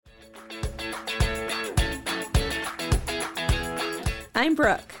I'm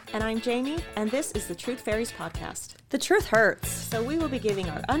Brooke. And I'm Jamie, and this is the Truth Fairies podcast. The truth hurts, So we will be giving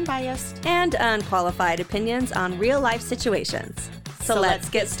our unbiased and unqualified opinions on real life situations. So let's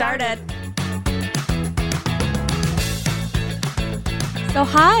get started. So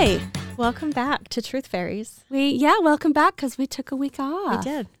hi. Welcome back to Truth Fairies. Welcome back because we took a week off.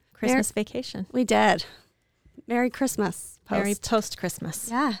 We did. Christmas vacation. We did. Merry Christmas. Merry post-Christmas.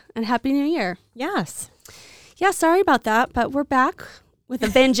 Yeah, and Happy New Year. Yes. Yeah, sorry about that, but we're back with a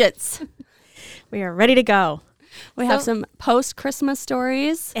vengeance. We are ready to go. We have some post-Christmas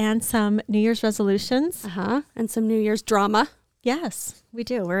stories. And some New Year's resolutions. And some New Year's drama. Yes, we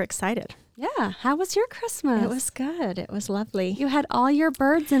do. We're excited. Yeah. How was your Christmas? It was good. It was lovely. You had all your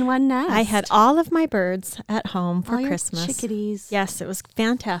birds in one nest. I had all of my birds at home for all Christmas. Your chickadees. Yes, it was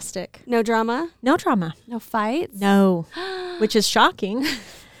fantastic. No drama? No drama. No fights? No, which is shocking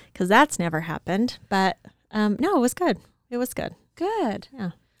because that's never happened. But no, it was good. It was good. Good.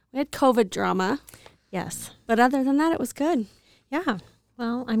 Yeah. We had COVID drama. Yes. But other than that, it was good. Yeah.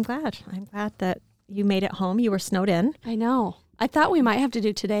 Well, I'm glad. I'm glad that you made it home. You were snowed in. I know. I thought we might have to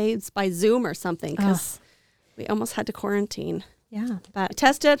do today's by Zoom or something because we almost had to quarantine. Yeah. I But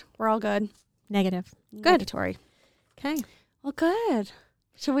tested. We're all good. negative. Good. Negatory. Okay. Well, good.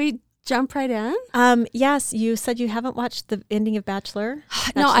 Should we jump right in? Yes, you said you haven't watched the ending of Bachelor.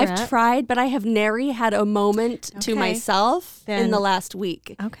 No, I've Bachelorette. tried, but I have nary had a moment to Okay. myself in Then- the last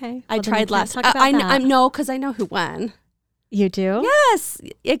week. Okay. I Well, then we tried can't last. talk about I that. know because I know who won. You do? Yes,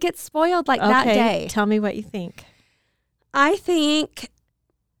 it gets spoiled like that Okay. day. Tell me what you think. I think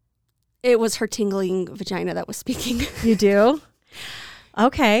it was her tingling vagina that was speaking. You do?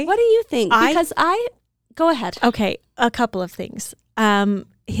 Okay. What do you think? I- Because go ahead. Okay. A couple of things.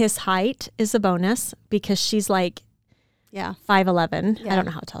 His height is a bonus because she's like Yeah. 5'11". Yeah. I don't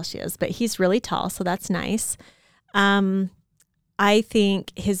know how tall she is, but he's really tall, so that's nice. I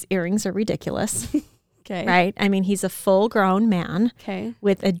think his earrings are ridiculous, Okay. right? I mean, he's a full-grown man Okay.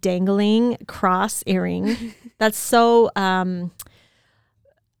 with a dangling cross earring. That's so.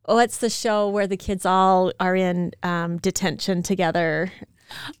 What's the show where the kids all are in Um, detention together?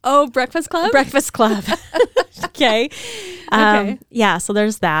 Oh, Breakfast Club? Breakfast Club. Okay. Okay. Yeah. So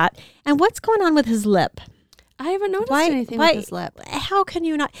there's that. And what's going on with his lip? I haven't noticed anything with his lip. How can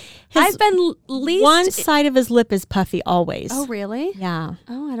you not? His I've been least. one side of his lip is puffy always. Oh, really? Yeah.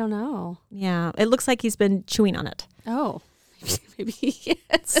 Oh, I don't know. Yeah. It looks like he's been chewing on it. Oh, maybe he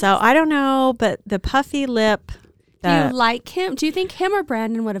is. So I don't know, but the puffy lip. Do you like him? Do you think him or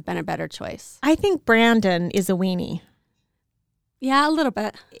Brandon would have been a better choice? I think Brandon is a weenie. Yeah, a little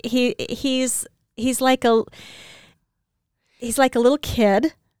bit. He's like a little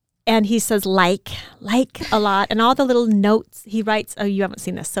kid, and he says like a lot, and all the little notes he writes. Oh, you haven't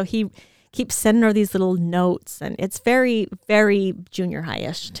seen this, so he keeps sending her these little notes, and it's very, very junior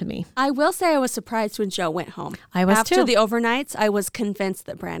high-ish to me. I will say I was surprised when Joe went home. I was After too. the overnights, I was convinced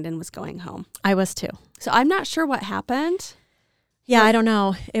that Brandon was going home. I was too. So I'm not sure what happened. Yeah, I don't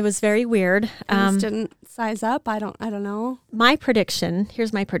know. It was very weird. Things didn't size up. I don't know. My prediction.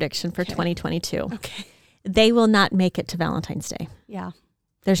 Here's my prediction for 2022. Okay. They will not make it to Valentine's Day. Yeah.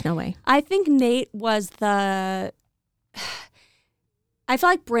 There's no way. I think Nate was the. I feel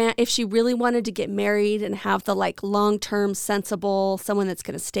like if she really wanted to get married and have the like long-term sensible, someone that's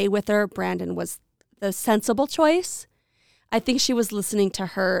going to stay with her, Brandon was the sensible choice. I think she was listening to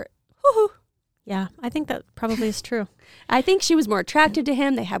her. Woo-hoo. Yeah, I think that probably is true. I think she was more attracted to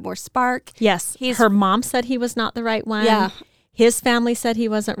him. They had more spark. Yes. Her mom said he was not the right one. Yeah. His family said he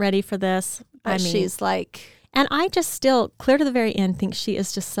wasn't ready for this. But she's like. And I just still, clear to the very end, think she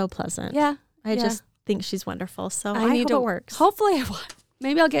is just so pleasant. Yeah. I just think she's wonderful. So I hope it works. Hopefully I will.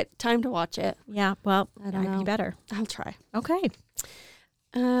 Maybe I'll get time to watch it. Yeah, well, I don't know. You better. I'll try. Okay.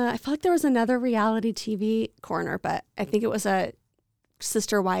 I feel like there was another reality TV corner, but I think it was a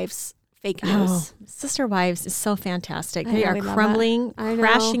Sister Wives fake news. Oh, Sister Wives is so fantastic. I They know, are we love crumbling, it. I know.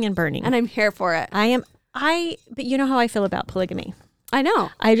 crashing, and burning. And I'm here for it. But you know how I feel about polygamy. I know.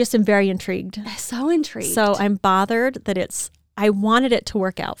 I just am very intrigued. I'm so intrigued. So I'm bothered that I wanted it to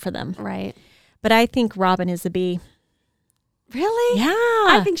work out for them. Right. But I think Robin is a B. Really? Yeah.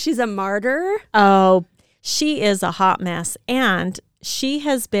 I think she's a martyr. Oh, she is a hot mess. And she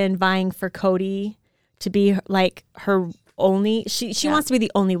has been vying for Cody to be like her only, she wants to be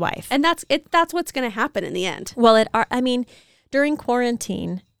the only wife. And that's what's going to happen in the end. Well, during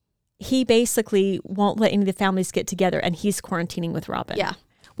quarantine, he basically won't let any of the families get together, and he's quarantining with Robin. Yeah.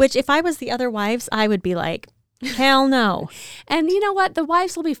 Which if I was the other wives, I would be like, hell no. And you know what? The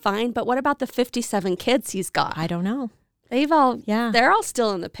wives will be fine, but what about the 57 kids he's got? I don't know. They've all Yeah. they're all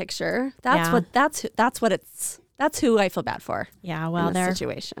still in the picture. That's Yeah. what That's who I feel bad for. Yeah, well, in they're, this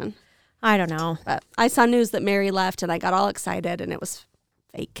situation. I don't know. But I saw news that Mary left, and I got all excited, and it was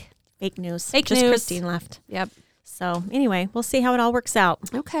fake. Fake news. Fake Just news. Christine left. Yep. So anyway, we'll see how it all works out.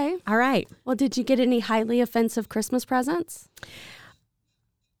 Okay. All right. Well, did you get any highly offensive Christmas presents?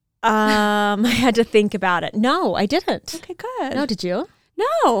 I had to think about it. No, I didn't. Okay, good. No, did you?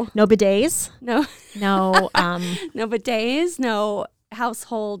 No. No bidets? No. No. No bidets, no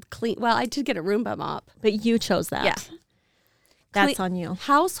household clean. Well, I did get a Roomba mop. But you chose that. Yeah. That's on you.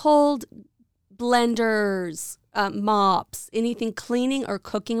 Household blenders, mops, anything cleaning or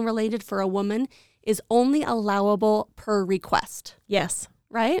cooking related for a woman is only allowable per request, Yes.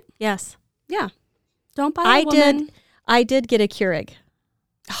 right? Yes. Yeah. Don't buy a woman. I did get a Keurig.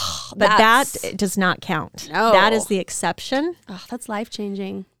 But that does not count. No. That is the exception Oh, that's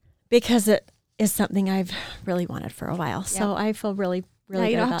life-changing. because it is something I've really wanted for a while. So I feel really, really Now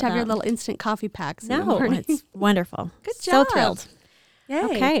you good don't about have to have your that. little instant coffee packs. in the No, morning. it's wonderful. Good So job. thrilled. Yay.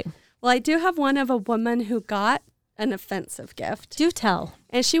 Okay. Well, I do have one of a woman who got an offensive gift. Do tell.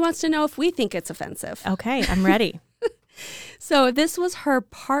 And she wants to know if we think it's offensive. Okay, I'm ready. So this was her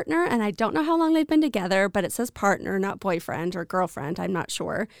partner, and I don't know how long they've been together, but it says partner, not boyfriend or girlfriend. I'm not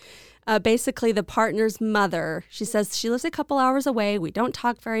sure. Basically, the partner's mother, she says she lives a couple hours away. We don't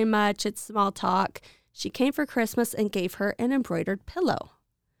talk very much. It's small talk. She came for Christmas and gave her an embroidered pillow.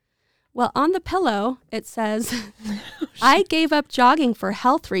 Well, on the pillow, it says, I gave up jogging for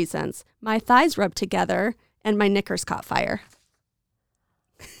health reasons. My thighs rubbed together and my knickers caught fire.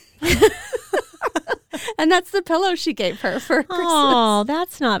 And that's the pillow she gave her for Christmas. Oh,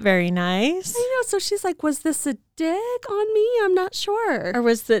 that's not very nice. I know. So she's like, was this a dig on me? I'm not sure. Or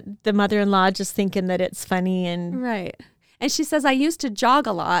was the mother-in-law just thinking that it's funny and Right. And she says, I used to jog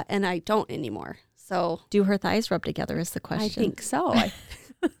a lot and I don't anymore. So do her thighs rub together is the question. I think so.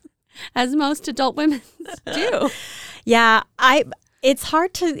 As most adult women do. Yeah, I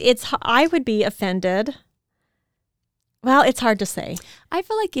would be offended. Well, it's hard to say. I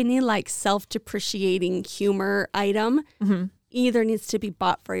feel like any like self-depreciating humor item either needs to be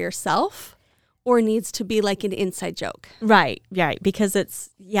bought for yourself or needs to be like an inside joke. Right, because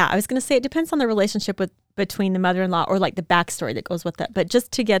I was going to say it depends on the relationship between the mother-in-law or like the backstory that goes with it. But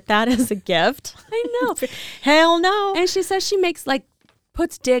just to get that as a gift. I know. Hell no. And she says she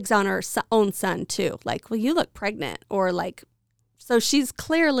puts digs on her own son too. Like, well, you look pregnant or like, so she's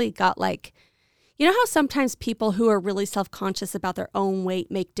clearly got like, you know how sometimes people who are really self-conscious about their own weight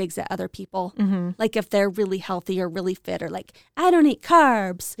make digs at other people? Mm-hmm. Like if they're really healthy or really fit or like, I don't eat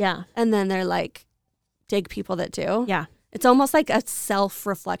carbs. Yeah. And then they're like, dig people that do. Yeah. It's almost like a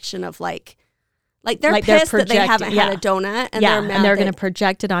self-reflection of like they're Like they're pissed that they haven't projecting- had a donut and yeah, they're mad and they're that- going to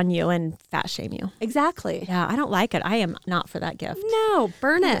project it on you and fat shame you. Exactly. Yeah, I don't like it. I am not for that gift. No,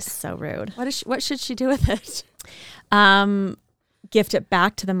 burn it. It's so rude. What should she do with it? Gift it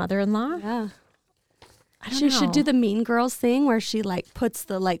back to the mother-in-law. Yeah. She She should do the Mean Girls thing where she like puts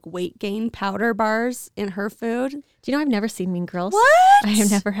the like weight gain powder bars in her food. Do you know I've never seen Mean Girls? What? I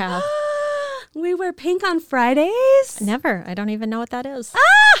never have. We wear pink on Fridays? Never. I don't even know what that is.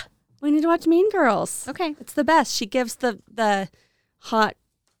 We need to watch Mean Girls. Okay. It's the best. She gives the hot,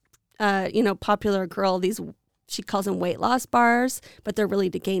 popular girl these, she calls them weight loss bars, but they're really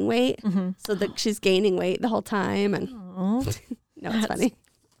to gain weight. Mm-hmm. So that she's gaining weight the whole time. And Oh, no, it's funny.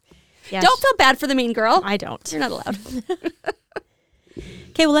 yeah, Don't feel bad for the mean girl. I don't. You're not allowed.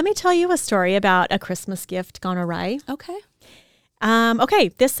 Okay, well, let me tell you a story about a Christmas gift gone awry. Okay. Okay,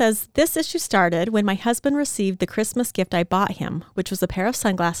 this says, this issue started when my husband received the Christmas gift I bought him, which was a pair of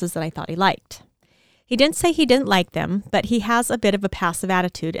sunglasses that I thought he liked. He didn't say he didn't like them, but he has a bit of a passive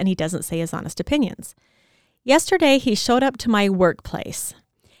attitude and he doesn't say his honest opinions. Yesterday, he showed up to my workplace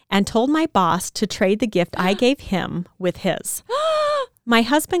and told my boss to trade the gift I gave him with his. My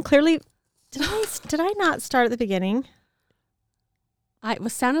husband clearly... Did I not start at the beginning?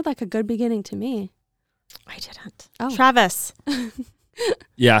 It sounded like a good beginning to me. I didn't. Oh. Travis,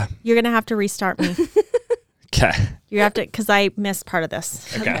 Yeah. you're going to have to restart me. Okay. You have to, because I missed part of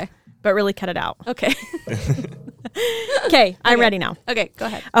this, Okay. but really cut it out. Okay. Okay, I'm ready now. Okay, go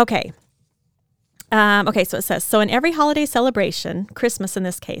ahead. Okay. Okay, so it says, so in every holiday celebration, Christmas in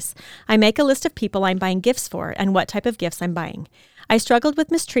this case, I make a list of people I'm buying gifts for and what type of gifts I'm buying. I struggled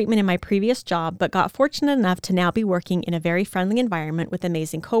with mistreatment in my previous job, but got fortunate enough to now be working in a very friendly environment with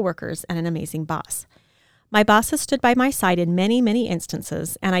amazing coworkers and an amazing boss. My boss has stood by my side in many, many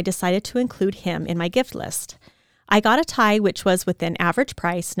instances, and I decided to include him in my gift list. I got a tie which was within average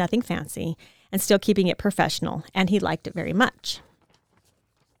price, nothing fancy, and still keeping it professional, and he liked it very much.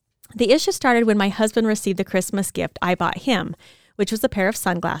 The issue started when my husband received the Christmas gift I bought him, which was a pair of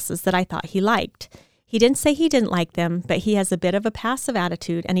sunglasses that I thought he liked. He didn't say he didn't like them, but he has a bit of a passive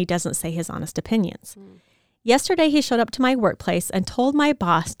attitude and he doesn't say his honest opinions. Yesterday, he showed up to my workplace and told my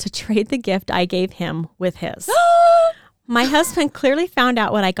boss to trade the gift I gave him with his. My husband clearly found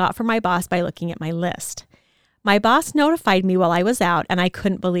out what I got for my boss by looking at my list. My boss notified me while I was out, and I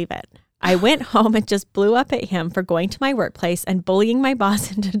couldn't believe it. I went home and just blew up at him for going to my workplace and bullying my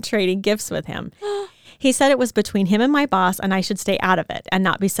boss into trading gifts with him. He said it was between him and my boss, and I should stay out of it and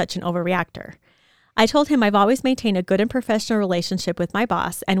not be such an overreactor. I told him I've always maintained a good and professional relationship with my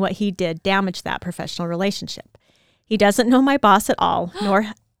boss, and what he did damaged that professional relationship. He doesn't know my boss at all,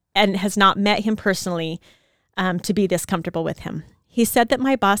 and has not met him personally to be this comfortable with him. He said that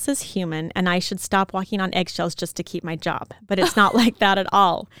my boss is human and I should stop walking on eggshells just to keep my job, but it's not like that at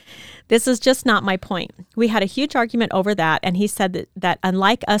all. This is just not my point. We had a huge argument over that, and he said that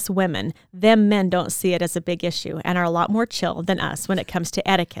unlike us women, them men don't see it as a big issue and are a lot more chill than us when it comes to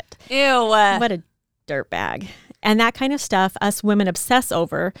etiquette. Ew. What a dirtbag. And that kind of stuff us women obsess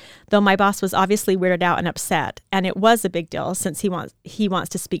over, though my boss was obviously weirded out and upset. And it was a big deal since he wants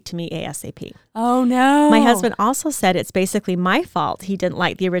to speak to me ASAP. Oh, no. My husband also said it's basically my fault he didn't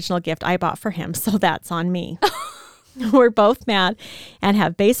like the original gift I bought for him, so that's on me. We're both mad and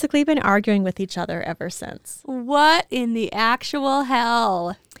have basically been arguing with each other ever since. What in the actual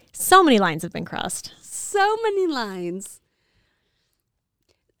hell? So many lines have been crossed. So many lines.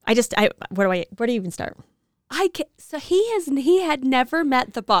 Where do you even start? So he had never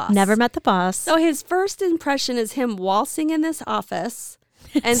met the boss. Never met the boss. So his first impression is him waltzing in this office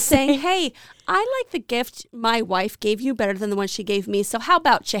and saying, hey, I like the gift my wife gave you better than the one she gave me. So how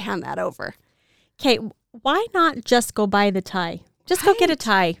about you hand that over? Okay, why not just go buy the tie? Just go get a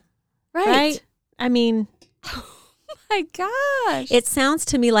tie. Right? I mean, oh my gosh. It sounds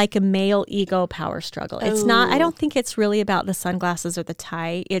to me like a male ego power struggle. It's not, I don't think it's really about the sunglasses or the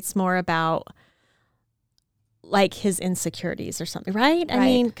tie. It's more about like his insecurities or something, right? I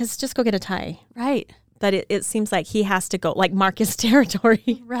mean, because just go get a tie. Right. But it seems like he has to go, like, mark his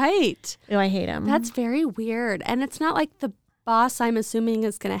territory. Right. Oh, I hate him. That's very weird. And it's not like the boss, I'm assuming,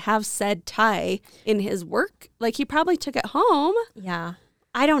 is going to have said tie in his work. Like, he probably took it home. Yeah.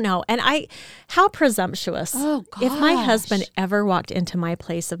 I don't know. And how presumptuous. Oh, gosh. If my husband ever walked into my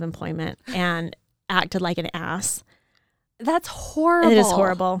place of employment and acted like an ass. That's horrible. It is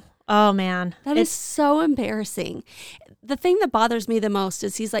horrible. Oh, man. That is so embarrassing. The thing that bothers me the most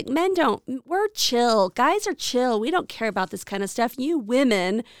is he's like, we're chill. Guys are chill. We don't care about this kind of stuff. You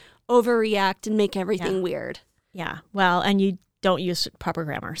women overreact and make everything weird. Yeah. Well, and you don't use proper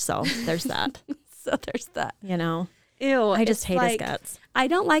grammar. So there's that. So there's that. You know? Ew. I just hate his guts. I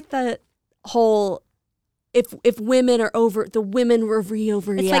don't like the whole, if women are the women were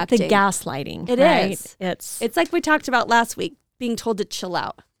overreacting. It's like the gaslighting. It right? is. It's like we talked about last week, being told to chill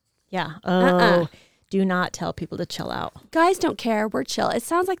out. Yeah. Oh, do not tell people to chill out. Guys don't care. We're chill. It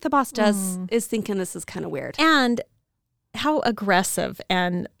sounds like the boss is thinking this is kind of weird. And how aggressive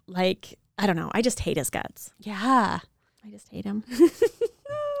and like, I don't know. I just hate his guts. Yeah. I just hate him.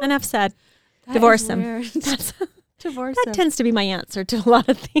 Enough said. Divorce him. Divorce him. That tends to be my answer to a lot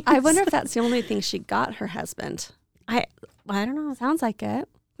of things. I wonder if that's the only thing she got her husband. I don't know. Sounds like it.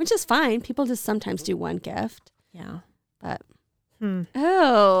 Which is fine. People just sometimes do one gift. Yeah. But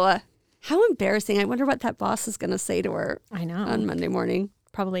oh, how embarrassing. I wonder what that boss is going to say to her. I know. On Monday morning.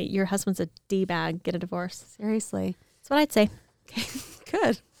 Probably, your husband's a D-bag. Get a divorce. Seriously. That's what I'd say. Okay,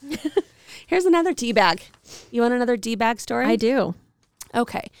 good. Here's another D-bag. You want another D-bag story? I do.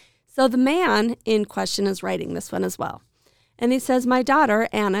 Okay. So the man in question is writing this one as well. And he says, my daughter,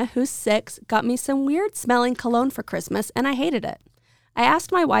 Anna, who's 6, got me some weird smelling cologne for Christmas, and I hated it. I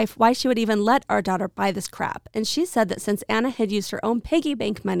asked my wife why she would even let our daughter buy this crap, and she said that since Anna had used her own piggy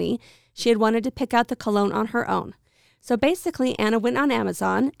bank money, she had wanted to pick out the cologne on her own. So basically, Anna went on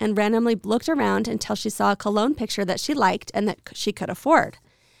Amazon and randomly looked around until she saw a cologne picture that she liked and that she could afford.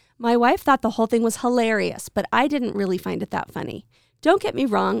 My wife thought the whole thing was hilarious, but I didn't really find it that funny. Don't get me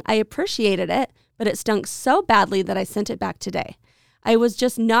wrong, I appreciated it, but it stunk so badly that I sent it back today. I was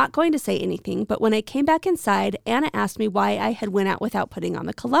just not going to say anything, but when I came back inside, Anna asked me why I had went out without putting on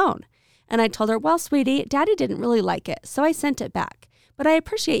the cologne. And I told her, well, sweetie, Daddy didn't really like it, so I sent it back. But I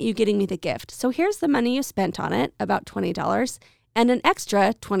appreciate you getting me the gift, so here's the money you spent on it, about $20, and an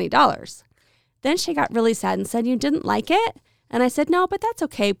extra $20. Then she got really sad and said, you didn't like it? And I said, no, but that's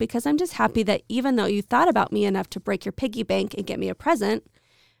okay, because I'm just happy that even though you thought about me enough to break your piggy bank and get me a present,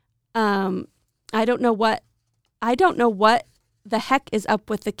 I don't know what the heck is up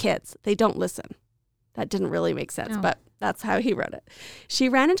with the kids. They don't listen. That didn't really make sense, but that's how he wrote it. She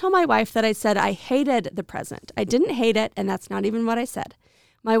ran and told my wife that I said I hated the present. I didn't hate it, and that's not even what I said.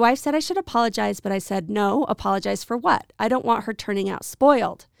 My wife said I should apologize, but I said, no, apologize for what? I don't want her turning out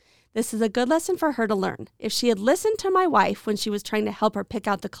spoiled. This is a good lesson for her to learn. If she had listened to my wife when she was trying to help her pick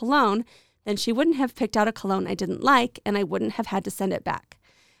out the cologne, then she wouldn't have picked out a cologne I didn't like, and I wouldn't have had to send it back.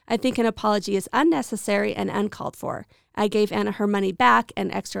 I think an apology is unnecessary and uncalled for. I gave Anna her money back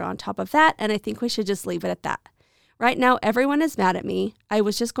and extra on top of that, and I think we should just leave it at that. Right now, everyone is mad at me. I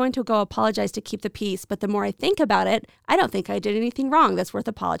was just going to go apologize to keep the peace, but the more I think about it, I don't think I did anything wrong that's worth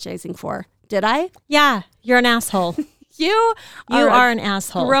apologizing for. Did I? Yeah, you're an asshole. You are an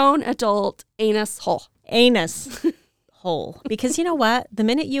asshole. Grown adult anus hole. Anus hole. Because you know what? The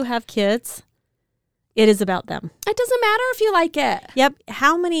minute you have kids, it is about them. It doesn't matter if you like it. Yep.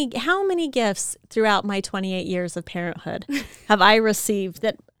 How many gifts throughout my 28 years of parenthood have I received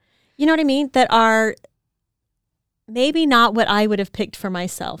that, you know what I mean, that are maybe not what I would have picked for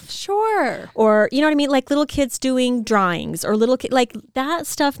myself. Sure. Or, you know what I mean? Like little kids doing drawings or like that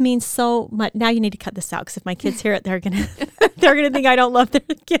stuff means so much. Now you need to cut this out because if my kids hear it, they're going to think I don't love their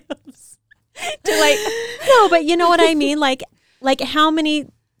gifts. No, but you know what I mean? Like how many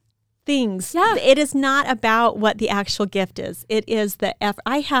things. Yeah. It is not about what the actual gift is. It is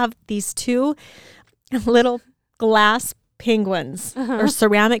I have these 2 little glass penguins or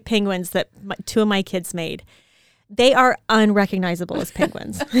ceramic penguins that 2 of my kids made. They are unrecognizable as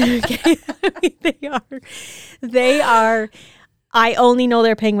penguins. Okay? They are. I only know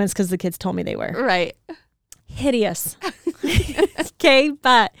they're penguins because the kids told me they were. Right. Hideous. Okay,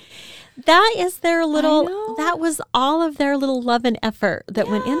 but that is their little, that was all of their little love and effort that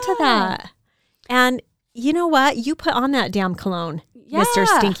went into that. And you know what? You put on that damn cologne, Mr.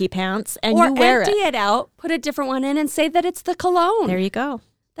 Stinky Pants, and you wear it. Or empty it out, put a different one in, and say that it's the cologne. There you go.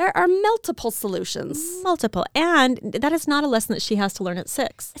 There are multiple solutions. Multiple. And that is not a lesson that she has to learn at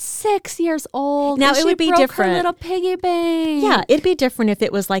 6. 6 years old. Now, and it would be different. Her little piggy bank. Yeah, it'd be different if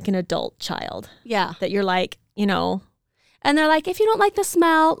it was like an adult child. Yeah. That you're like, you know. And they're like, if you don't like the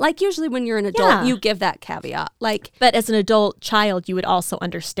smell, like usually when you're an adult, you give that caveat. Like, but as an adult child, you would also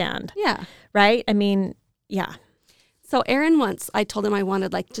understand. Yeah. Right? I mean, yeah. So Aaron once, I told him I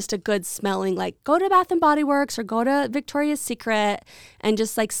wanted like just a good smelling, like go to Bath and Body Works or go to Victoria's Secret and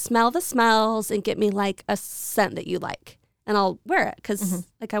just like smell the smells and get me like a scent that you like. And I'll wear it because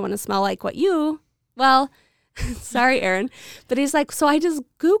like I want to smell like what you, well, sorry, Aaron. But he's like, so I just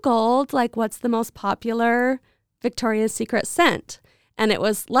Googled like what's the most popular Victoria's Secret scent. And it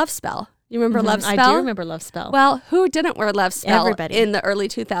was Love Spell. You remember Love Spell? I do remember Love Spell. Well, who didn't wear Love Spell Everybody. In the early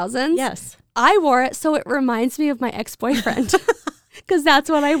 2000s? Yes. I wore it, so it reminds me of my ex-boyfriend because that's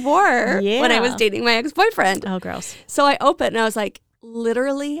what I wore when I was dating my ex-boyfriend. Oh, gross. So I opened and I was like,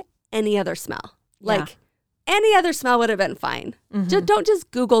 literally any other smell. Like any other smell would have been fine. Don't just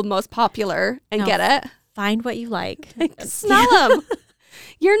Google most popular and get it. Find what you like. Smell them.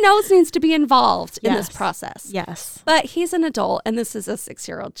 Your nose needs to be involved in this process. Yes. But he's an adult and this is a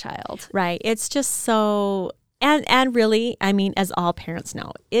 6-year-old child. Right. It's just so... And really, I mean, as all parents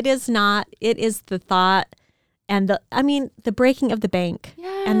know, it is the thought and the breaking of the bank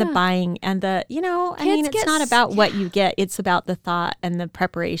and the buying and the, you know, I mean, it's not about what you get. It's about the thought and the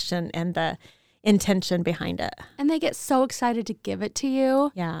preparation and the intention behind it. And they get so excited to give it to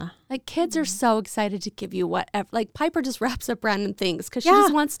you. Yeah. Like kids are so excited to give you whatever. Like Piper just wraps up random things because she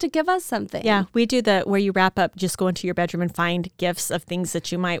just wants to give us something. Yeah. We do where you wrap up, just go into your bedroom and find gifts of things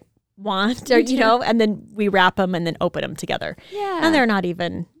that you might want or you know, and then we wrap them and then open them together. Yeah. And they're not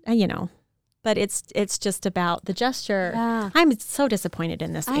even, you know, but it's just about the gesture. Yeah. I'm so disappointed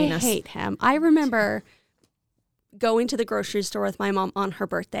in this anus. I hate him. I remember going to the grocery store with my mom on her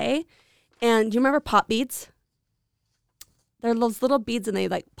birthday, and you remember pop beads? They're those little beads and they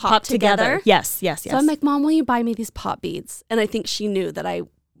like pop together. Yes. So I'm like, Mom, will you buy me these pop beads? And I think she knew that I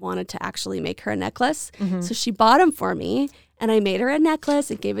wanted to actually make her a necklace. So she bought them for me. And I made her a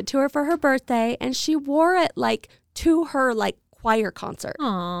necklace and gave it to her for her birthday. And she wore it like to her like choir concert.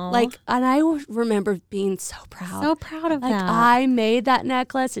 Aww. Like, and I remember being so proud. So proud of like, that. I made that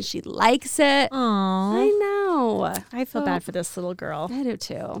necklace and she likes it. Aww. I know. I feel bad for this little girl. I do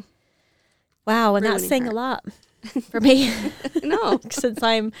too. Wow. And that's saying a lot for me. No. Since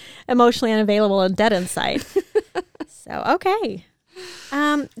I'm emotionally unavailable and dead inside. So, okay.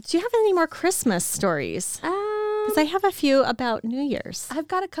 Do you have any more Christmas stories? Because I have a few about New Year's. I've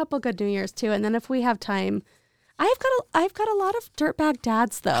got a couple good New Year's too, and then if we have time, I've got a lot of dirtbag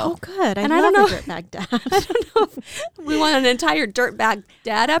dads though. Oh, good! I love don't a dirtbag dad. I don't know if we want an entire dirtbag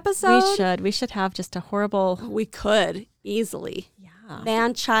dad episode. We should have just a horrible. We could easily. Yeah.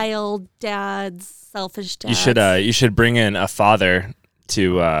 Man-child dads, selfish dads. You should bring in a father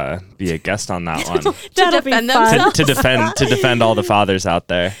to be a guest on that one. That'll defend be fun. themselves. to defend all the fathers out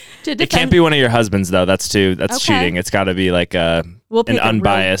there. To It can't be one of your husbands though. That's Okay. cheating. It's got to be like an We'll pick a real-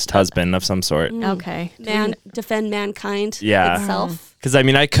 unbiased husband of some sort. Okay. Defend mankind Yeah. itself. Because I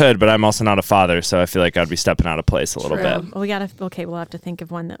mean, I could, but I'm also not a father, so I feel like I'd be stepping out of place a little True. bit. Well, we'll have to think of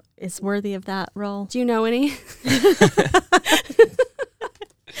one that is worthy of that role. Do you know any?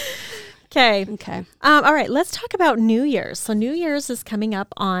 Okay. Okay. All right. Let's talk about New Year's. So New Year's is coming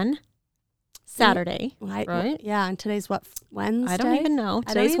up on Saturday. Right? Yeah, and today's what, Wednesday? I don't even know.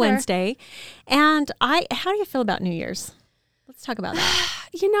 I don't Today's either. Wednesday. And how do you feel about New Year's? Let's talk about that.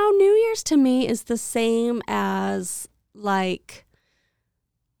 You know, New Year's to me is the same as like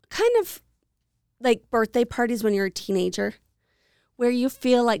kind of like birthday parties when you're a teenager, where you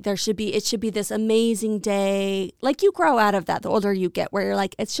feel like it should be this amazing day. Like you grow out of that the older you get, where you're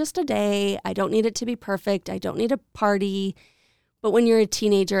like, it's just a day. I don't need it to be perfect. I don't need a party. But when you're a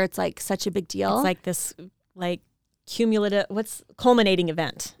teenager, it's like such a big deal. It's like this cumulative, culminating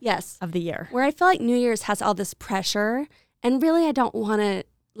event yes. of the year. Where I feel like New Year's has all this pressure, and really I don't want to,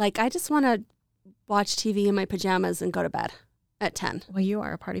 I just want to watch TV in my pajamas and go to bed at 10. Well, you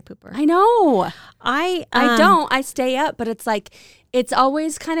are a party pooper. I know. I don't. I stay up, but it's like, it's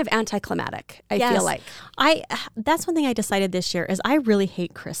always kind of anticlimactic, I Yes. feel like. That's one thing I decided this year is I really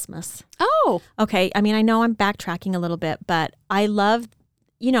hate Christmas. Oh. Okay. I mean, I know I'm backtracking a little bit, but I love,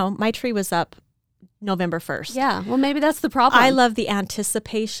 my tree was up November 1st. Yeah. Well, maybe that's the problem. I love the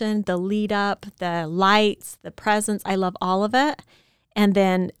anticipation, the lead up, the lights, the presents. I love all of it. And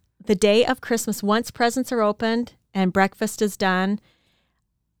then the day of Christmas, once presents are opened and breakfast is done,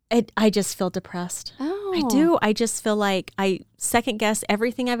 I just feel depressed. Oh. I do. I just feel like I second guess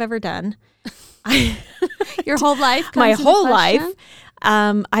everything I've ever done. Your whole life? My comes into whole question? life.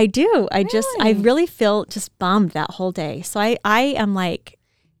 I do. I Really? really feel just bummed that whole day. So I am like,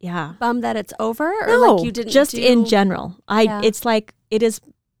 yeah. Bummed that it's over? Or No, like you didn't just do... in general. Yeah. It's like, it is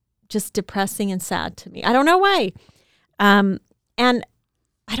just depressing and sad to me. I don't know why. And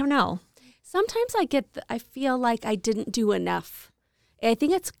I don't know. Sometimes I feel like I didn't do enough. I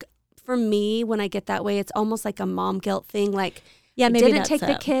think it's, for me, when I get that way, it's almost like a mom guilt thing. Like, Yeah, I maybe didn't that's take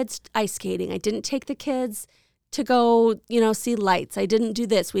the it. kids ice skating. I didn't take the kids to go, see lights. I didn't do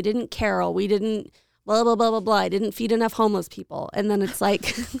this. We didn't carol. We didn't blah, blah, blah, blah, blah. I didn't feed enough homeless people. And then it's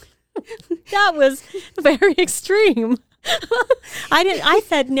like... That was very extreme. I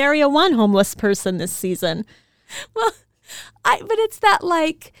fed nary a one homeless person this season. Well, but it's that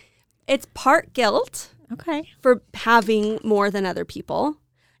like, it's part guilt Okay. for having more than other people.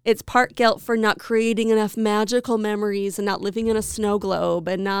 It's part guilt for not creating enough magical memories and not living in a snow globe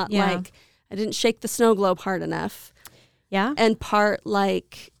and not Yeah. like, I didn't shake the snow globe hard enough. Yeah. And part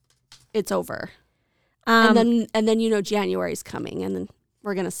like, it's over. Um, and then January's coming and then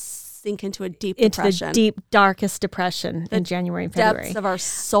we're going to sink into a deep into depression. the deep, darkest depression in January and February. Depths of our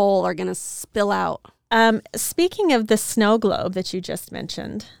soul are going to spill out. Speaking of the snow globe that you just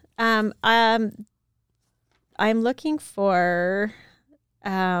mentioned, I'm looking for,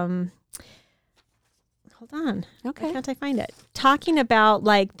 hold on. Okay. Why can't I find it? Talking about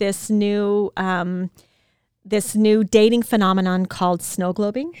like this new dating phenomenon called snow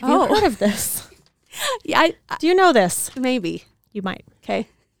globing. Have Oh. you heard of this? Yeah, Do you know this? maybe. You might. Okay.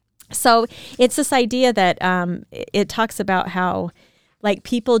 So it's this idea that it talks about how like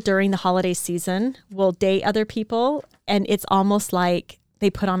people during the holiday season will date other people, and it's almost like they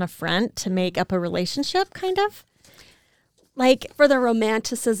put on a front to make up a relationship, kind of. Like, For the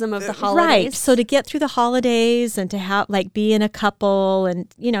romanticism of the holidays. right. So to get through the holidays and to have like be in a couple,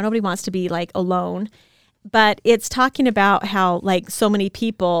 and nobody wants to be like alone. But it's talking about how like so many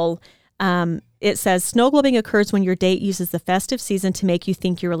people, it says snow globing occurs when your date uses the festive season to make you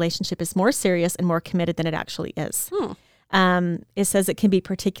think your relationship is more serious and more committed than it actually is. It says it can be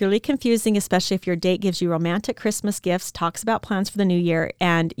particularly confusing, especially if your date gives you romantic Christmas gifts, talks about plans for the new year,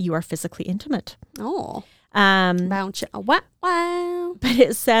 and you are physically intimate. Oh. But Wow.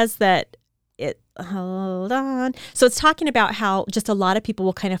 it says that hold on. So it's talking about how just a lot of people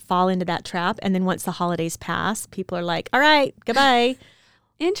will kind of fall into that trap. And then once the holidays pass, people are like, all right, goodbye.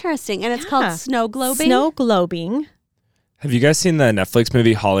 Interesting. And it's Yeah. called snow globing? Snow globing. Have you guys seen the Netflix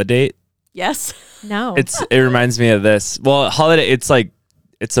movie Holiday? Yes. No. It reminds me of this. Well, Holiday,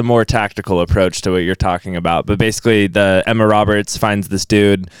 it's a more tactical approach to what you're talking about. But basically, the Emma Roberts finds this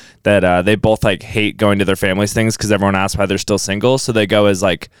dude that they both like hate going to their family's things because everyone asks why they're still single. So they go as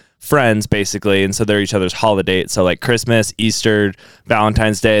like friends basically, and so they're each other's holiday. So like Christmas, Easter,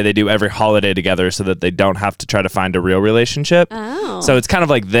 Valentine's Day, they do every holiday together so that they don't have to try to find a real relationship. Oh. So it's kind of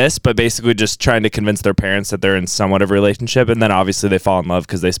like this, but basically just trying to convince their parents that they're in somewhat of a relationship, and then obviously they fall in love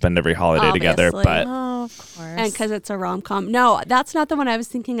because they spend every holiday together. Obviously. But Oh, of course. And because it's a rom-com. No, that's not the one I was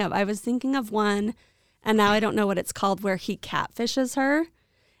thinking of. I was thinking of one, and now I don't know what it's called, where he catfishes her.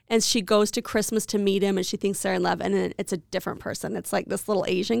 And she goes to Christmas to meet him, and she thinks they're in love, and then it's a different person. It's like this little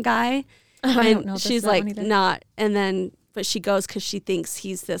Asian guy. I And don't know. she's like, not. And then, but she goes because she thinks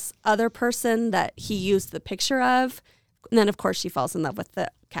he's this other person that he used the picture of. And then, of course, she falls in love with the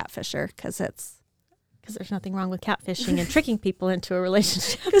catfisher because there's nothing wrong with catfishing and tricking people into a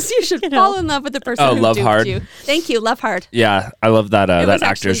relationship. because you should fall in love with the person Oh, who Love duped Hard. you. Thank you, Love Hard. yeah, I love that. That was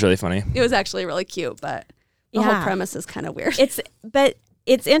actor is actually- really funny. It was actually really cute, but the whole premise is kind of weird. But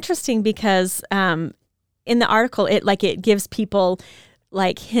it's interesting because in the article it gives people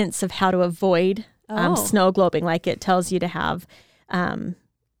like hints of how to avoid snow globing. Like it tells you to have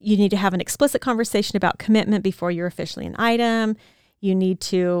you need to have an explicit conversation about commitment before you're officially an item. You need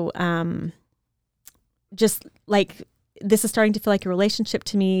to just like, this is starting to feel like a relationship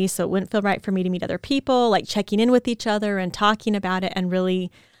to me, so it wouldn't feel right for me to meet other people, like checking in with each other and talking about it, and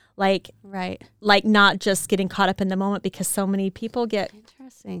really like not just getting caught up in the moment, because so many people get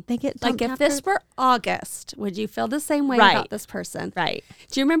Interesting. they get Like dumped if this after- were August, would you feel the same way Right. about this person? right.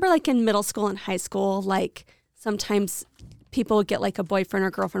 Do you remember like in middle school and high school, like sometimes people would get like a boyfriend or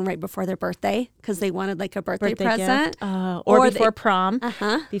girlfriend right before their birthday because they wanted like a birthday present? gift, or Or before prom,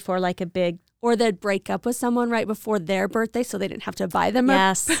 Uh-huh. before like a big Or they'd break up with someone right before their birthday so they didn't have to buy them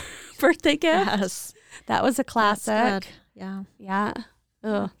a birthday gift. yes, That was a that's classic. good. Yeah. Yeah.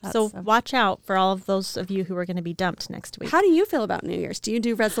 Ugh, So that's watch out for all of those of you who are going to be dumped next week. how do you feel about New Year's? Do you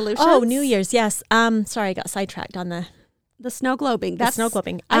do resolutions? Oh, New Year's, yes. Sorry, I got sidetracked on the snow globing. That's snow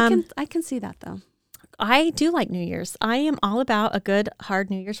globing. I can see that though. I do like New Year's. I am all about a good hard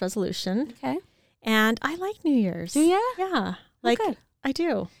New Year's resolution, Okay. and I like New Year's. Do ya? Yeah, like good. I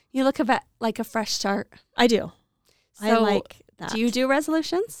do. You look at like a fresh start. I do. I So, like that. Do you do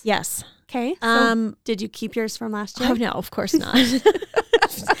resolutions? Yes. Okay. So Um. did you keep yours from last year? Oh no, of course not.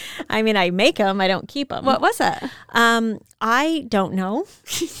 I mean, I make them. I don't keep them. What was it? I don't know.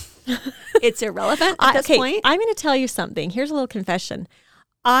 It's irrelevant at this point. I'm going to tell you something. Here's a little confession.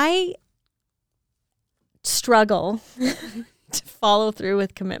 I struggle to follow through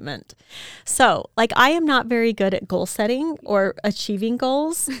with commitment. So, like, I am not very good at goal setting or achieving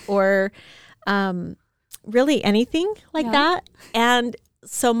goals or really anything like Yeah. that. And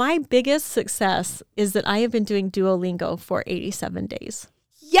so my biggest success is that I have been doing Duolingo for 87 days.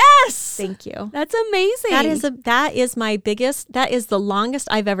 Yes. Thank you. That's amazing. That is my biggest, that is the longest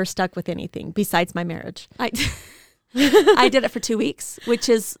I've ever stuck with anything besides my marriage. I did it for 2 weeks,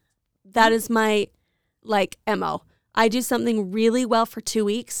 that is my like MO. I do something really well for 2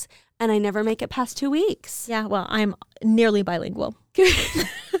 weeks and I never make it past 2 weeks. Yeah, well, I'm nearly bilingual.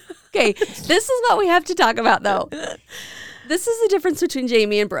 Okay, this is what we have to talk about though. This is the difference between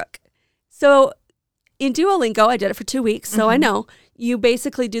Jamie and Brooke. So in Duolingo, I did it for 2 weeks, so I know you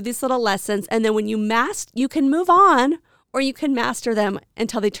basically do these little lessons, and then when you you can move on or you can master them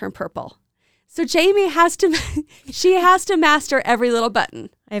until they turn purple. So Jamie she has to master every little button,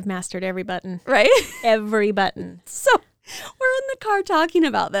 I've mastered every button. right? Every button. So we're in the car talking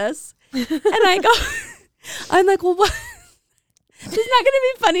about this, and I'm like, well, what? It's not going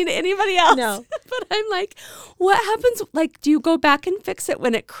to be funny to anybody else. No. But I'm like, what happens? Like, do you go back and fix it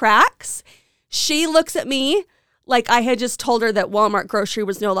when it cracks? She looks at me like I had just told her that Walmart grocery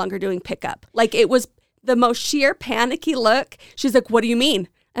was no longer doing pickup. Like, it was the most sheer panicky look. She's like, what do you mean?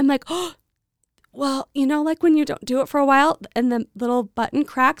 I'm like, oh, well, you know, like when you don't do it for a while and the little button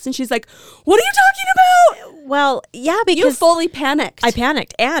cracks, and she's like, what are you talking about? Well, yeah, You because fully panicked. I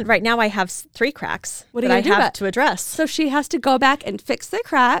panicked. And right now I have 3 cracks What are that you I gonna do have about- to address So she has to go back and fix the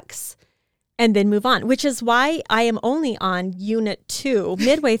cracks. and then move on, which is why I am only on Unit 2,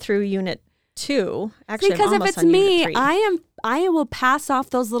 midway through Unit 2. Actually, Because I'm if almost it's on Unit me, 3. I will pass off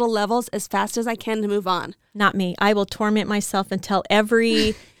those little levels as fast as I can to move on. Not me. I will torment myself until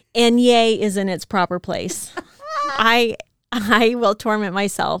every enye is in its proper place. I will torment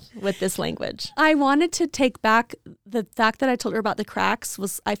myself with this language. I wanted to take back the fact that I told her about the cracks.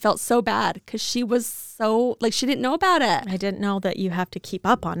 I felt so bad because she was so, like, she didn't know about it. I didn't know that you have to keep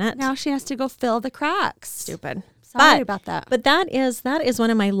up on it. Now she has to go fill the cracks. Stupid. Sorry about that. But that is one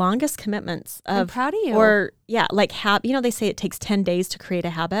of my longest commitments. I'm proud of you. Or yeah, like they say it takes 10 days to create a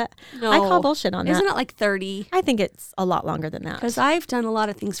habit. I call bullshit on Isn't that. it like 30? I think it's a lot longer than that. Because I've done a lot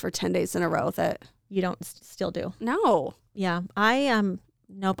of things for 10 days in a row that, You don't still do. no. Yeah, I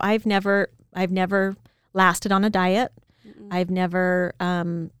Nope. I've never lasted on a diet. I've never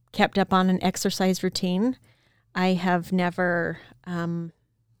kept up on an exercise routine. I have never,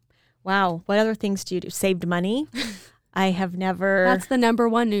 wow, what other things do you do? Saved money. I have never. That's the number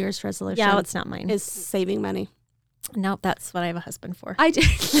one New Year's resolution. Yeah, it's not mine. Is saving money. Nope, that's what I have a husband for. I did.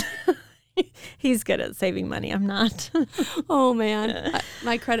 He's good at saving money. I'm not. Oh, man.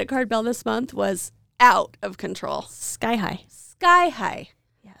 My credit card bill this month was out of control. Sky high. Sky high.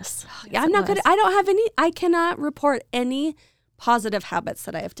 Yes. Yeah, I'm not good. I don't have any. I cannot report any positive habits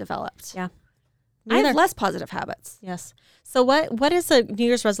that I have developed. Yeah. I have less positive habits. Yes. So what is a New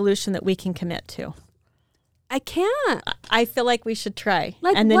Year's resolution that we can commit to? I can't. I feel like we should try.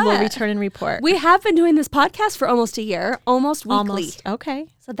 Like and then we'll what? return and report. We have been doing this podcast for almost a year, almost weekly. Almost. Okay.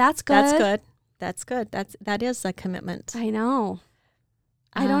 So that's good. That's good. That's good. That is a commitment. I know.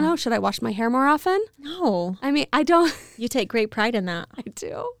 I don't know. Should I wash my hair more often? No. I mean, I don't. You take great pride in that. I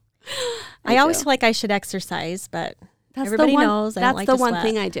do. I always feel like I should exercise, but That's everybody the one, knows I that's don't like the to one sweat.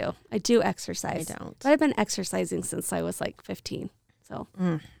 thing I do. I do exercise. I don't. But I've been exercising since I was like 15. So,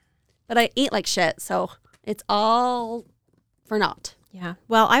 but I eat like shit. So it's all for naught. Yeah.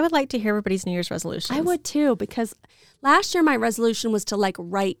 Well, I would like to hear everybody's New Year's resolutions. I would too, because last year my resolution was to like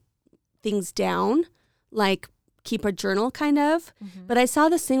write things down, like keep a journal kind of. But I saw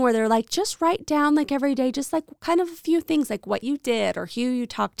this thing where they're like, just write down like every day, just like kind of a few things, like what you did or who you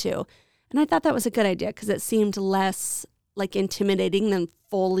talked to. And I thought that was a good idea because it seemed less like intimidating than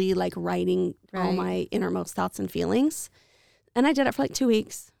fully like writing all Right. my innermost thoughts and feelings. And I did it for like 2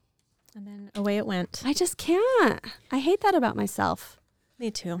 weeks. And then away it went. I just can't. I hate that about myself. Me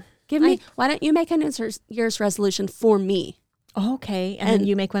too. Why don't you make a New Year's resolution for me? Oh, okay. And then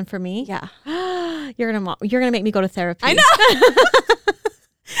you make one for me? Yeah. You're gonna make me go to therapy. I know.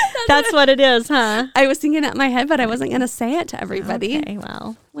 That's what it is, huh? I was thinking it in my head, but I wasn't going to say it to everybody. Okay,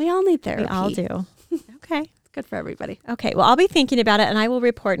 well, We all need therapy. we all do. Okay. It's good for everybody. Okay. Well, I'll be thinking about it and I will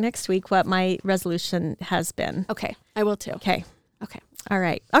report next week what my resolution has been. Okay. I will too. Okay. Okay. All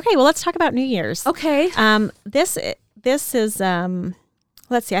right. Okay. Well, let's talk about New Year's. Okay. This is,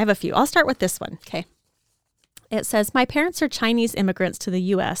 let's see, I have a few. I'll start with this one. Okay. It says, my parents are Chinese immigrants to the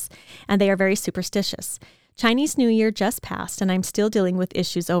U.S., and they are very superstitious. Chinese New Year just passed, and I'm still dealing with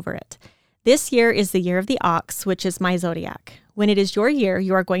issues over it. This year is the year of the ox, which is my zodiac. When it is your year,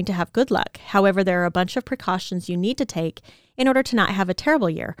 you are going to have good luck. However, there are a bunch of precautions you need to take in order to not have a terrible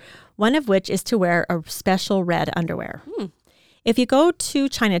year, one of which is to wear a special red underwear. If you go to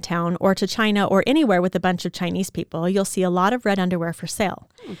Chinatown or to China or anywhere with a bunch of Chinese people, you'll see a lot of red underwear for sale.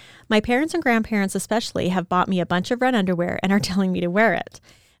 My parents and grandparents especially have bought me a bunch of red underwear and are telling me to wear it.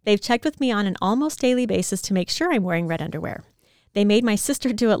 They've checked with me on an almost daily basis to make sure I'm wearing red underwear. They made my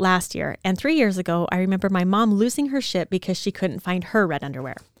sister do it last year, and 3 years ago, I remember my mom losing her shit because she couldn't find her red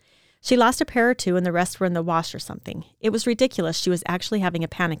underwear. She lost a pair or two and the rest were in the wash or something. It was ridiculous. She was actually having a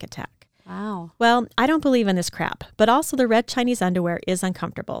panic attack. Wow. Well, I don't believe in this crap, but also the red Chinese underwear is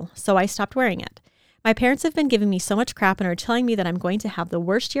uncomfortable, so I stopped wearing it. My parents have been giving me so much crap and are telling me that I'm going to have the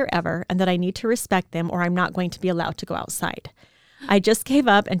worst year ever and that I need to respect them or I'm not going to be allowed to go outside. I just gave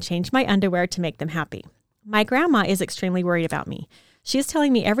up and changed my underwear to make them happy. My grandma is extremely worried about me. She is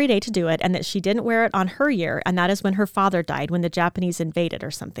telling me every day to do it and that she didn't wear it on her year, and that is when her father died when the Japanese invaded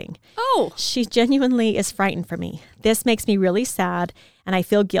or something. Oh. She genuinely is frightened for me. This makes me really sad, and I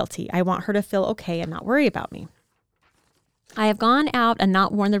feel guilty. I want her to feel okay and not worry about me. I have gone out and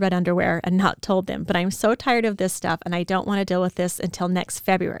not worn the red underwear and not told them, but I'm so tired of this stuff and I don't want to deal with this until next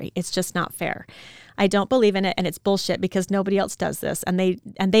February. It's just not fair. I don't believe in it and it's bullshit because nobody else does this and they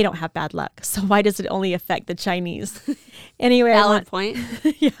don't have bad luck. So why does it only affect the Chinese? Anyway, Valid point.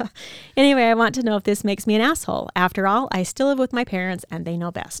 yeah. Anyway, I want to know if this makes me an asshole. After all, I still live with my parents and they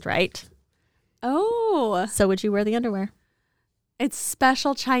know best, right? Oh. So would you wear the underwear? It's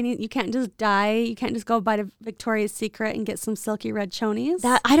special Chinese. You can't just dye. You can't just go buy to Victoria's Secret and get some silky red chonies.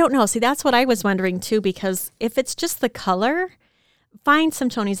 That I don't know. See, that's what I was wondering too, because if it's just the color, find some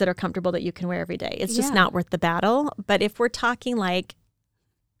chonies that are comfortable that you can wear every day. It's just Yeah. not worth the battle. But if we're talking like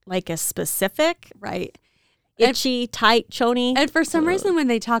a specific right. itchy, tight choni. And for some reason, when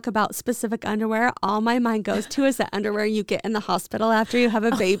they talk about specific underwear, all my mind goes to is that underwear you get in the hospital after you have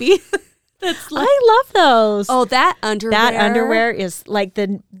a baby. That's like, I love those. oh, that underwear. That underwear is like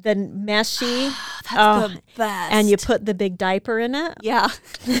the meshy. That's the best. And you put the big diaper in it. yeah.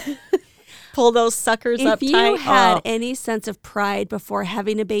 Pull those suckers up If tight. you had Oh, any sense of pride before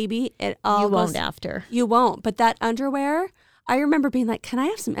having a baby, it all you goes, won't after. You won't. But that underwear, I remember being like, can I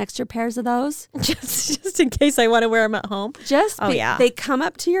have some extra pairs of those? just in case I want to wear them at home. Yeah. They come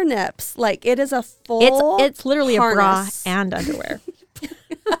up to your nips. Like it is a full It's literally harness. a bra and underwear.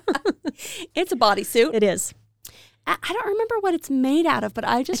 It's a bodysuit. It is. I don't remember what it's made out of, but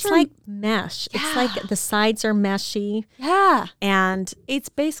I just It's like mesh. Yeah. It's like the sides are meshy, yeah. and It's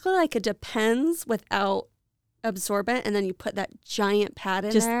basically like a Depends without absorbent, and then you put that giant pad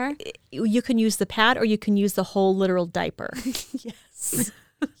in just there. you can use the pad or you can use the whole literal diaper, Yes.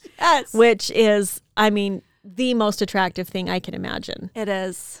 Yes. which is, I mean, the most attractive thing I can imagine. It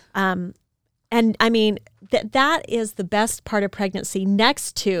is. And I mean, that is the best part of pregnancy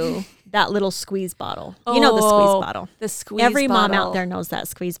next to that little squeeze bottle. You know the squeeze bottle. The squeeze Every mom bottle. out there knows that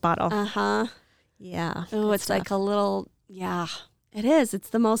squeeze bottle. Uh-huh. Yeah. Oh, good it's like stuff. a little, yeah. It is. It's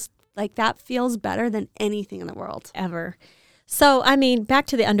the most, like, that feels better than anything in the world. Ever. So, I mean, back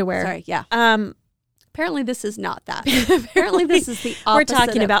to the underwear. Sorry, yeah. Um, Apparently this is not that. Apparently this is the opposite we're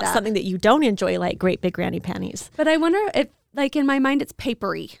talking of about that. something that you don't enjoy, like great big granny panties. But I wonder if, like, in my mind, it's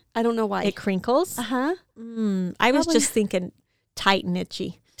papery. I don't know why. It crinkles. Uh-huh. I was Probably. just thinking tight and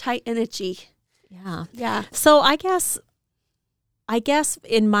itchy. Tight and itchy. Yeah. Yeah. So I guess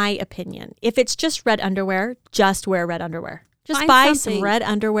in my opinion, if it's just red underwear, just wear red underwear. Just Find buy something. some red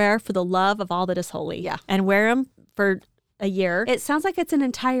underwear for the love of all that is holy. Yeah. And wear them for a year. It sounds like it's an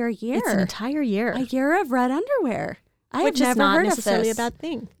entire year. It's an entire year. A year of red underwear. I which have is never not heard necessarily of this. a bad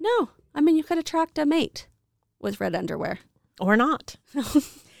thing. No. I mean, you could attract a mate with red underwear. Or not.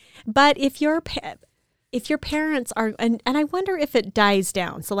 But if your parents are, and I wonder if it dies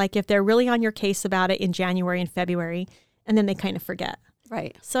down. So like if they're really on your case about it in January and February, and then they kind of forget.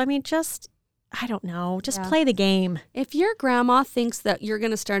 Right. So I mean, I don't know, just Yeah. play the game. If your grandma thinks that you're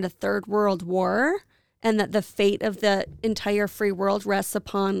going to start a third world war and that the fate of the entire free world rests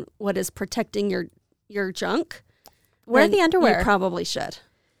upon what is protecting your junk, Wear then the underwear. You probably should.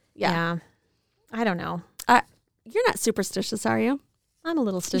 Yeah. I don't know. You're not superstitious, are you? I'm a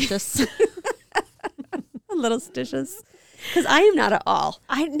little stitious. A little stitious. Because I am not at all.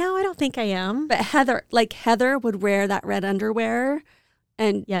 I don't think I am. But Heather would wear that red underwear,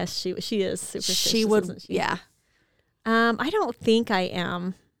 and Yes, she is superstitious. she would, isn't she? yeah. I don't think I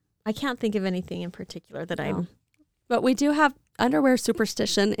am. I can't think of anything in particular that I'm. But we do have underwear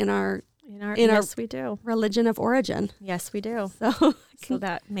superstition in our Yes, we do. religion of origin. Yes, we do. So So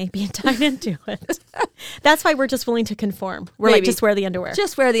that may be tied into it. That's why we're just willing to conform. We're Maybe. like, just wear the underwear.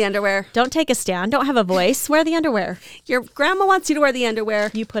 just wear the underwear. Don't take a stand. Don't have a voice. Wear the underwear. Your grandma wants you to wear the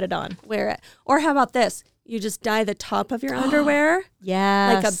underwear. You put it on. Wear it. Or how about this? You just dye the top of your underwear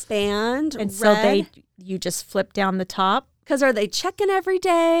Yes. like a band. And so you just flip down the top. Because are they checking every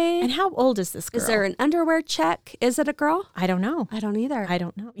day? And how old is this girl? Is there an underwear check? Is it a girl? I don't know. I don't either. I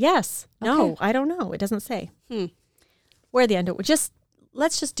don't know. Yes. No, Okay. I don't know. It doesn't say. Hmm. Wear the underwear.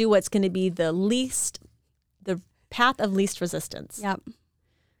 Let's just do what's going to be the path of least resistance. Yep.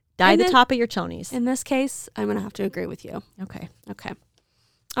 Dye And the then- top of your chonies. In this case, I'm going to have to agree with you. Okay. Okay.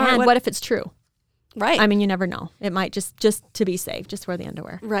 And what if it's true? Right. I mean, you never know. It might just to be safe, just wear the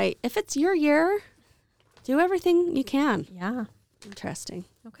underwear. Right. If it's your year, do everything you can. Yeah. Interesting.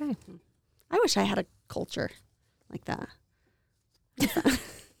 Okay. I wish I had a culture like that.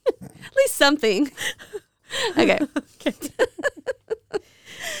 At least something. Okay.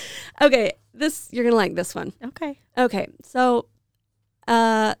 Okay. You're going to like this one. Okay. Okay. So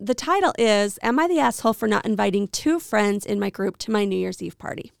the title is, Am I the Asshole for Not Inviting 2 Friends in my group to my New Year's Eve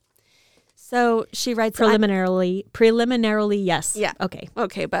party? So she writes, Preliminarily, yes. Yeah. Okay.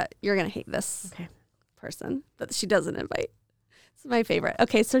 Okay, but you're going to hate this Okay. person that she doesn't invite. It's my favorite.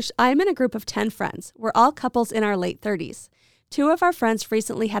 Okay, so I'm in a group of 10 friends. We're all couples in our late 30s. 2 of our friends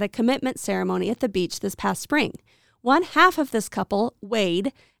recently had a commitment ceremony at the beach this past spring. One half of this couple,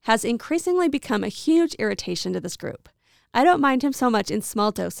 Wade, has increasingly become a huge irritation to this group. I don't mind him so much in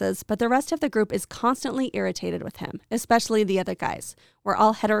small doses, but the rest of the group is constantly irritated with him, especially the other guys. We're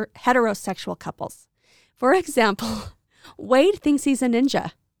all heterosexual couples. For example, Wade thinks he's a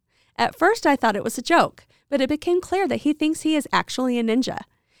ninja. At first, I thought it was a joke, but it became clear that he thinks he is actually a ninja.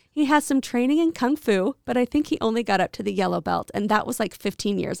 He has some training in Kung Fu, but I think he only got up to the yellow belt, and that was like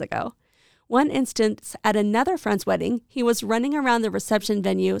 15 years ago. One instance, at another friend's wedding, he was running around the reception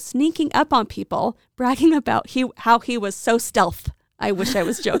venue, sneaking up on people, bragging about how he was so stealth. I wish I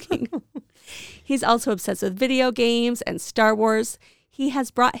was joking. He's also obsessed with video games and Star Wars. He has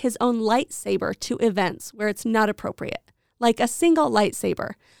brought his own lightsaber to events where it's not appropriate, like a single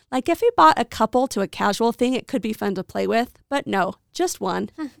lightsaber. Like if he bought a couple to a casual thing, it could be fun to play with, but no, just one.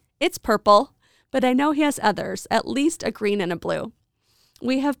 It's purple, but I know he has others, at least a green and a blue.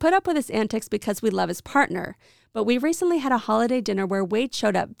 We have put up with his antics because we love his partner, but we recently had a holiday dinner where Wade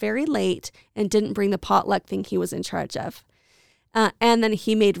showed up very late and didn't bring the potluck thing he was in charge of. And then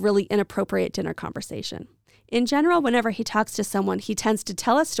he made really inappropriate dinner conversation. In general, whenever he talks to someone, he tends to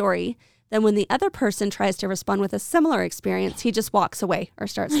tell a story. Then when the other person tries to respond with a similar experience, he just walks away or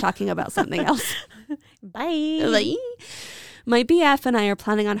starts talking about something else. Bye. My BF and I are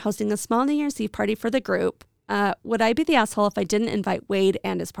planning on hosting a small New Year's Eve party for the group. Would I be the asshole if I didn't invite Wade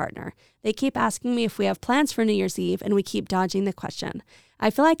and his partner? They keep asking me if we have plans for New Year's Eve, and we keep dodging the question. I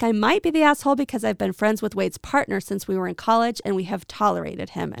feel like I might be the asshole because I've been friends with Wade's partner since we were in college, and we have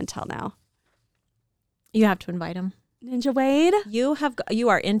tolerated him until now. You have to invite him. Ninja Wade? You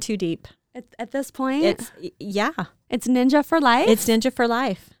are in too deep. At this point? It's Ninja for life? It's ninja for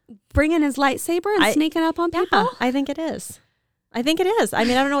life. Bringing his lightsaber and sneaking up on people? Yeah, I think it is. I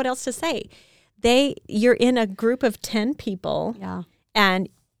mean, I don't know what else to say. You're in a group of 10 people. Yeah. And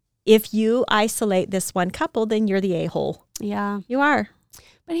if you isolate this one couple, then you're the a-hole. Yeah. You are.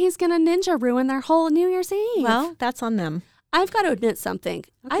 But he's going to ninja ruin their whole New Year's Eve. Well, that's on them. I've got to admit something.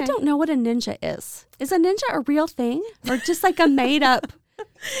 Okay. I don't know what a ninja is. Is a ninja a real thing? Or just like a made up?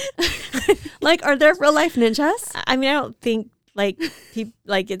 Like, are there real life ninjas? I mean, I don't think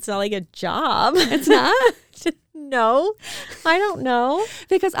it's not like a job. It's not? No, I don't know.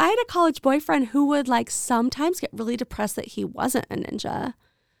 Because I had a college boyfriend who would like sometimes get really depressed that he wasn't a ninja.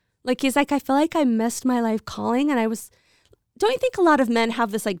 Like, he's like, I feel like I missed my life calling. And don't you think a lot of men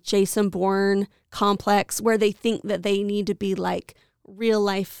have this like Jason Bourne complex where they think that they need to be like real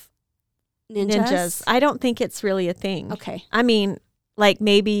life ninjas? I don't think it's really a thing. Okay. I mean, like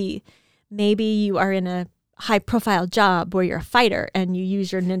maybe you are in a high profile job where you're a fighter and you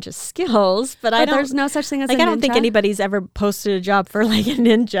use your ninja skills, but there's no such thing as a ninja. I don't think anybody's ever posted a job for like a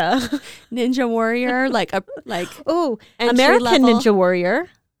ninja warrior, American level. Ninja Warrior.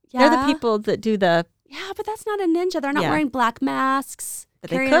 Yeah. They're the people that do the. Yeah, but that's not a ninja. They're not wearing black masks,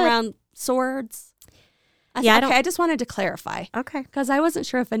 but carrying around swords. I just wanted to clarify. Okay. Because I wasn't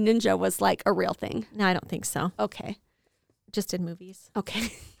sure if a ninja was like a real thing. No, I don't think so. Okay. Just in movies.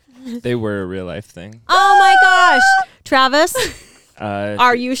 Okay. They were a real life thing. Oh my gosh. Travis,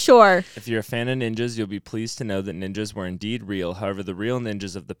 are you sure? If you're a fan of ninjas, you'll be pleased to know that ninjas were indeed real. However, the real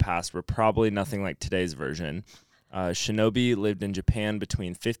ninjas of the past were probably nothing like today's version. Shinobi lived in Japan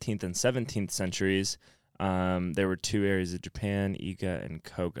between 15th and 17th centuries. There were two areas of Japan, Iga and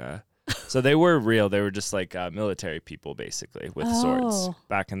Koga. So they were real. They were just like military people, basically, with swords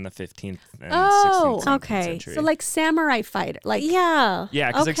back in the 15th and 16th century. So like samurai fighter. Yeah. Yeah,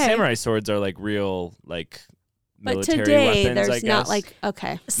 because like samurai swords are like real, like military but today, weapons, there's I guess. not like,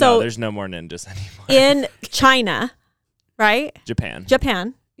 okay. So no, there's no more ninjas anymore. In China, right? Japan.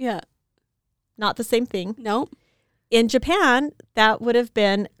 Yeah. Not the same thing. Nope. In Japan, that would have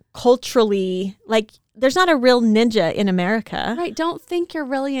been culturally, like, there's not a real ninja in America. Right. Don't think you're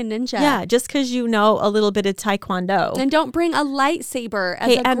really a ninja. Yeah. Just because you know a little bit of Taekwondo. And don't bring a lightsaber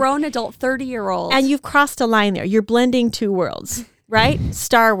as a grown adult 30-year-old. And you've crossed a line there. You're blending two worlds, right?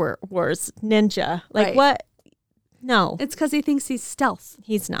 Star Wars, ninja. Like what? No. It's because he thinks he's stealth.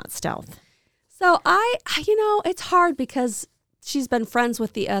 He's not stealth. So it's hard because she's been friends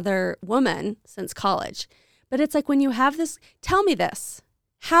with the other woman since college. But it's like when you have this, tell me this.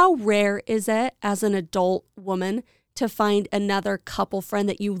 How rare is it as an adult woman to find another couple friend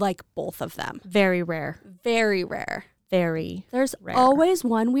that you like both of them? Very rare. Very rare. Very There's rare. always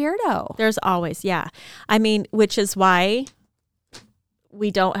one weirdo. There's always, yeah. I mean, which is why we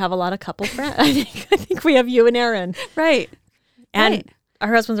don't have a lot of couple friends. I think we have you and Aaron. Right. And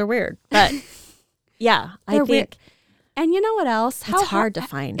our husbands are weird. But yeah, I think. Weird. And you know what else? It's hard to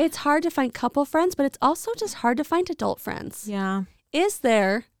find. It's hard to find couple friends, but it's also just hard to find adult friends. Yeah. Is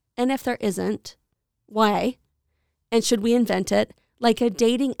there, and if there isn't, why? And should we invent it? Like a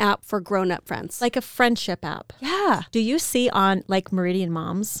dating app for grown-up friends. Like a friendship app. Yeah. Do you see on like Meridian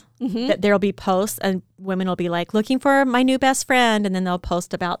Moms that there'll be posts and women will be like, looking for my new best friend, and then they'll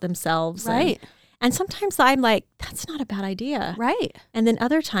post about themselves. Right. And sometimes I'm like, that's not a bad idea. Right. And then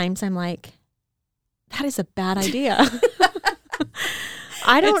other times I'm like, that is a bad idea.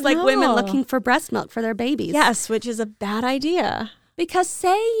 I don't know. It's like women looking for breast milk for their babies. Yes, which is a bad idea. Because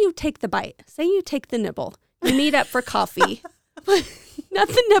say you take the bite, say you take the nibble, you meet up for coffee. Not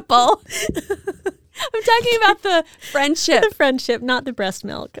the nipple. I'm talking about the friendship. The friendship, not the breast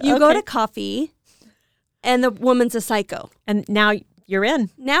milk. You go to coffee and the woman's a psycho. And now you're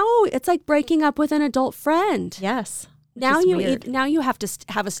in. Now it's like breaking up with an adult friend. Yes. Now you have to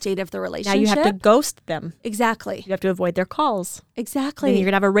have a state of the relationship. Now you have to ghost them. Exactly. You have to avoid their calls. Exactly. Then you're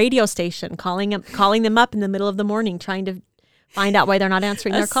going to have a radio station calling them up in the middle of the morning trying to find out why they're not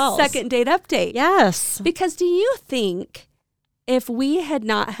answering their calls. Second date update. Yes. Because do you think if we had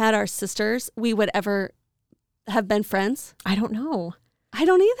not had our sisters, we would ever have been friends? I don't know. I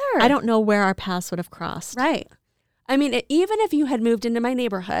don't either. I don't know where our paths would have crossed. Right. I mean, even if you had moved into my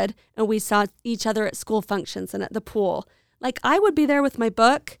neighborhood and we saw each other at school functions and at the pool, like I would be there with my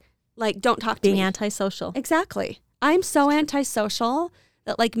book, like don't talk to me. Being antisocial. Exactly. I'm so antisocial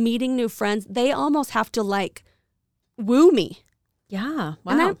that like meeting new friends, they almost have to like woo me. Yeah.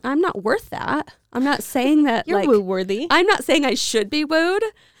 Wow. And I'm not worth that. I'm not saying that You're like woo worthy. I'm not saying I should be wooed.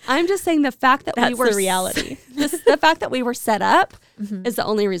 I'm just saying the fact that we That's were the reality. the fact that we were set up is the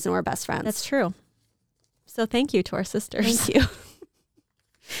only reason we're best friends. That's true. So thank you to our sisters. Thank you.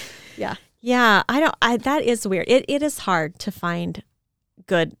 Yeah. Yeah. That is weird. It is hard to find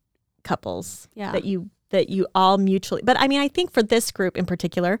good couples Yeah. that you all mutually, but I mean, I think for this group in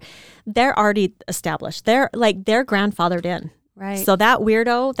particular, they're already established. They're grandfathered in. Right. So that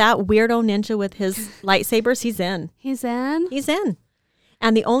weirdo ninja with his lightsabers, he's in. He's in. He's in.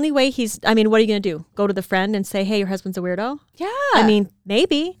 And the only way what are you going to do? Go to the friend and say, hey, your husband's a weirdo? Yeah. I mean,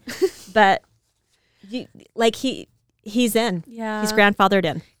 maybe, but he's in. Yeah. He's grandfathered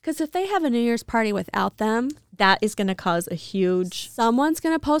in. Because if they have a New Year's party without them, That is going to cause a huge, someone's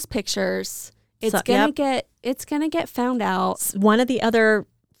going to post pictures. It's So- gonna yep. get found out. one of the other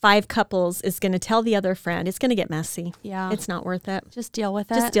 5 couples is going to tell the other friend. It's going to get messy. Yeah. It's not worth it. Just deal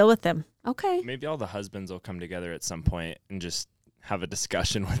with it. Just deal with them. Okay. Maybe all the husbands will come together at some point and just have a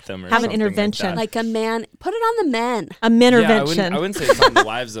discussion with them or Have an something intervention. Like a man, put it on the men. A mintervention. I wouldn't say it's on the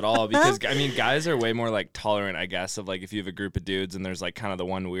wives at all because I mean guys are way more like tolerant, I guess, of like if you have a group of dudes and there's like kind of the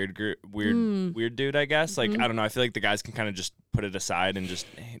one weird dude, I guess. Like I don't know, I feel like the guys can kind of just put it aside and just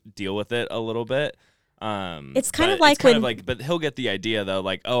deal with it a little bit. It's kind of like when, but he'll get the idea though,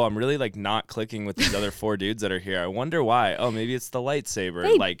 like, oh, I'm really like not clicking with these other 4 dudes that are here. I wonder why. Oh, maybe it's the lightsaber.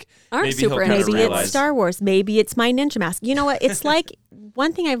 They like aren't maybe super he'll kind of maybe realize. it's Star Wars. Maybe it's my ninja mask. You know what? It's like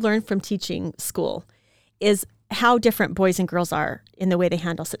one thing I've learned from teaching school is how different boys and girls are in the way they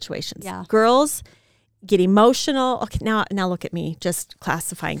handle situations. Yeah. Girls get emotional. Okay, now look at me just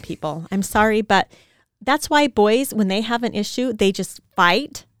classifying people. I'm sorry, but that's why boys, when they have an issue, they just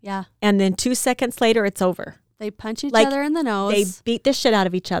fight. Yeah. And then 2 seconds later, it's over. They punch each Like, other in the nose. They beat the shit out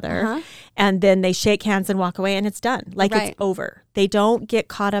of each other, Uh-huh. and then they shake hands and walk away, and it's done. Like Right. it's over. They don't get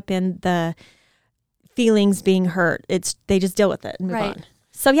caught up in the feelings being hurt. They just deal with it and move Right. on.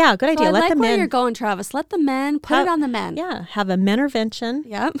 So yeah, good So idea. I Let like the where men. you're going, Travis. Let the men put Have- it on the men. Yeah, have a intervention.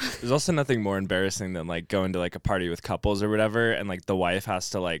 Yep. There's also nothing more embarrassing than like going to like a party with couples or whatever, and like the wife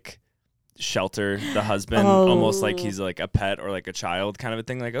has to like shelter the husband almost like he's like a pet or like a child kind of a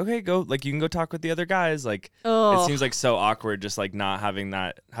thing. Like, okay, go, like you can go talk with the other guys. Like Oh. it seems like so awkward, just like not having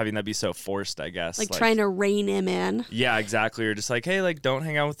that be so forced, I guess. Like trying to rein him in. Yeah, exactly. Or just like, hey, like don't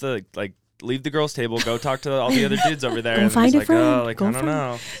hang out with the like. Leave the girls' table. Go talk to all the other dudes over there. Go and find it's a like, friend. oh, like Go I don't find-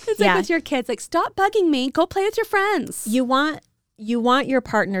 know. It's Yeah. like with your kids, like stop bugging me. Go play with your friends. You want your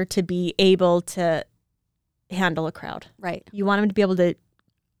partner to be able to handle a crowd. Right. You want him to be able to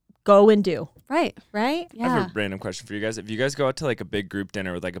go and do, Right. right? I have Yeah. a random question for you guys. If you guys go out to like a big group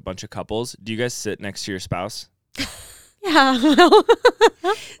dinner with like a bunch of couples, do you guys sit next to your spouse? Yeah. Well,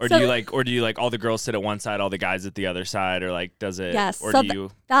 Or So- do you like all the girls sit at one side, all the guys at the other side, or like does it? Yes. Or So do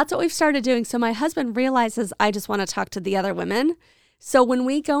you? That's what we've started doing. So my husband realizes I just want to talk to the other women. So when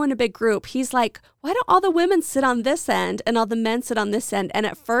we go in a big group, he's like, why don't all the women sit on this end and all the men sit on this end? And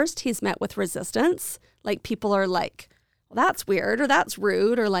at first he's met with resistance. Like people are like, well, that's weird or that's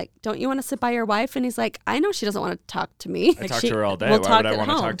rude or like, don't you want to sit by your wife? And he's like, I know she doesn't want to talk to me. I Like talk she- to her all day. we'll Why talk would I at want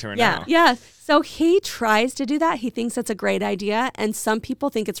to home. talk to her Yeah. now? Yeah. So he tries to do that. He thinks it's a great idea. And some people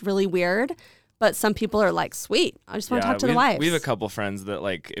think it's really weird, but some people are like, sweet, I just want to talk to the wives. We have a couple friends that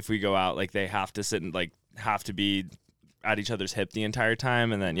like if we go out, like they have to sit and like have to be at each other's hip the entire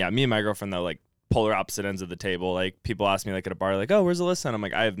time. And then me and my girlfriend though, like polar opposite ends of the table. Like people ask me like at a bar, like, oh, where's Alyssa? And I'm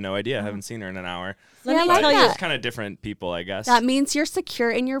like, I have no idea. I haven't seen her in an hour. let Yeah, me I like tell you. that. It's kind of different people, I guess. That means you're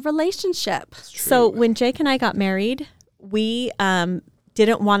secure in your relationship. So when Jake and I got married, we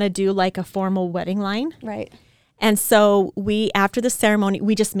didn't want to do like a formal wedding line. Right. And so after the ceremony,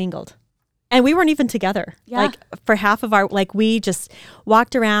 we just mingled. And we weren't even together. Yeah. Like for half of we just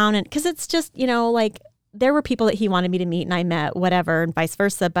walked around and because it's just, like there were people that he wanted me to meet and I met, whatever, and vice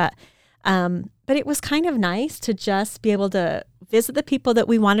versa. But it was kind of nice to just be able to visit the people that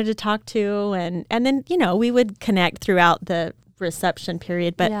we wanted to talk to. And then, we would connect throughout the reception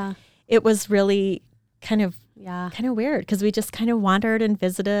period. But yeah. it was really kind of Yeah. weird because we just kind of wandered and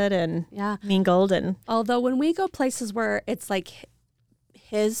visited and Yeah. mingled and Although when we go places where it's like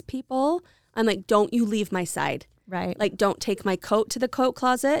his people, I'm like, don't you leave my side. right. Like, don't take my coat to the coat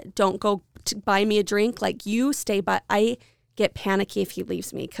closet. Don't go to buy me a drink. Like, you stay by. get panicky if he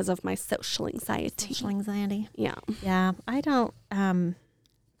leaves me because of my social anxiety. Social anxiety. Yeah. Yeah, I don't.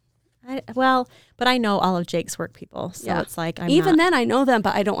 But I know all of Jake's work people, so it's like Even then, I know them,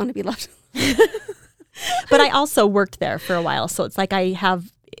 but I don't want to be left. But I also worked there for a while, so it's like I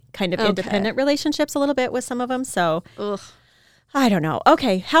have kind of Okay. independent relationships a little bit with some of them. So Ugh. I don't know.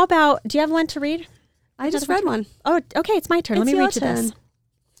 Okay, how about? Do you have one to read? I just read one. Oh, okay, it's my turn. Let It's me your read you this. turn.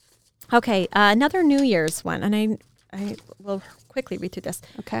 Okay, another New Year's one, and I will quickly read through this.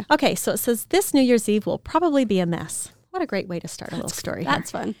 Okay. Okay, so it says this New Year's Eve will probably be a mess. What a great way to start a little story here.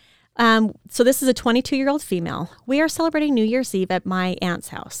 That's fun. So this is a 22-year-old female. We are celebrating New Year's Eve at my aunt's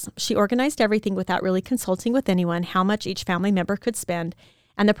house. She organized everything without really consulting with anyone how much each family member could spend,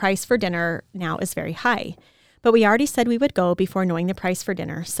 and the price for dinner now is very high. But we already said we would go before knowing the price for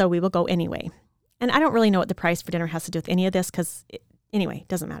dinner, so we will go anyway. And I don't really know what the price for dinner has to do with any of this because, anyway, it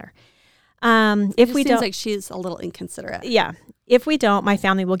doesn't matter. If we Seems don't, like she's a little inconsiderate. yeah, if we don't, my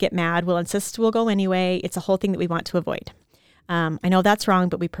family will get mad. We'll insist we'll go anyway. It's a whole thing that we want to avoid. I know that's wrong,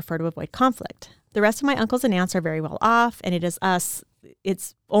 but we prefer to avoid conflict. The rest of my uncles and aunts are very well off, and it is us.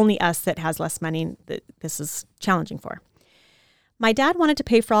 It's only us that has less money that this is challenging for. My dad wanted to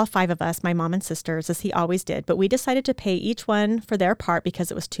pay for all 5 of us, my mom and sisters, as he always did, but we decided to pay each one for their part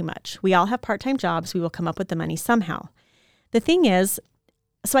because it was too much. We all have part-time jobs. We will come up with the money somehow. The thing is,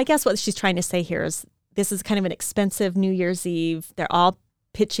 so I guess what she's trying to say here is this is kind of an expensive New Year's Eve. They're all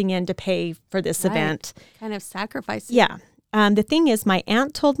pitching in to pay for this Right. event. Kind of sacrificing. Yeah. The thing is, my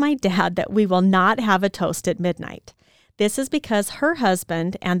aunt told my dad that we will not have a toast at midnight. This is because her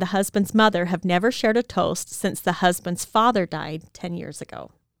husband and the husband's mother have never shared a toast since the husband's father died 10 years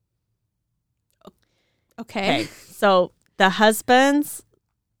ago. Okay. So the husband's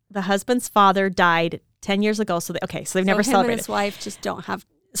father died 10 years ago. So they've never him and celebrated. his wife just don't have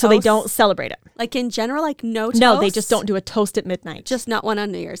So they toasts? don't celebrate it. Like in general, like no toast? No, they just don't do a toast at midnight. Just not one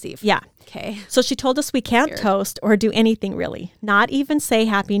on New Year's Eve. Yeah. Okay. So she told us we can't Weird. toast or do anything really, not even say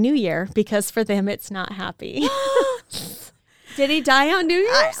Happy New Year, because for them it's not happy. Did he die on New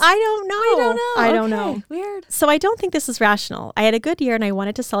Year's? I don't know. We don't know. I don't Okay. know. Weird. So I don't think this is rational. I had a good year and I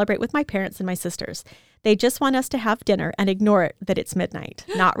wanted to celebrate with my parents and my sisters. They just want us to have dinner and ignore it that it's midnight,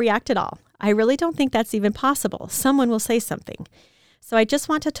 not react at all. I really don't think that's even possible. Someone will say something. So I just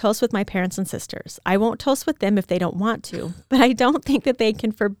want to toast with my parents and sisters. I won't toast with them if they don't want to, but I don't think that they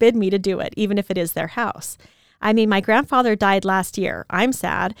can forbid me to do it, even if it is their house. I mean, my grandfather died last year. I'm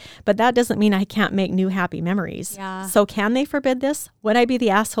sad, but that doesn't mean I can't make new happy memories. Yeah. So can they forbid this? Would I be the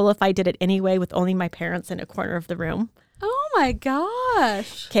asshole if I did it anyway with only my parents in a corner of the room? Oh my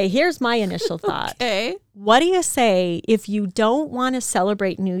gosh. Okay, here's my initial thought. Okay. What do you say if you don't want to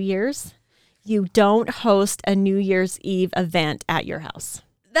celebrate New Year's, you don't host a New Year's Eve event at your house?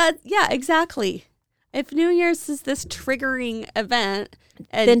 Yeah, exactly. If New Year's is this triggering event,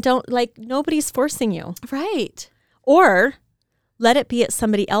 and Then don't, nobody's forcing you. right. Or let it be at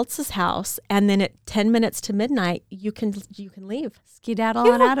somebody else's house, and then at 10 minutes to midnight, you can leave. Skedaddle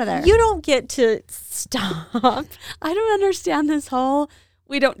You on don't- out of there. You don't get to stop. I don't understand this whole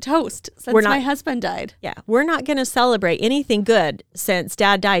we don't toast since We're not- my husband died. Yeah, we're not going to celebrate anything good since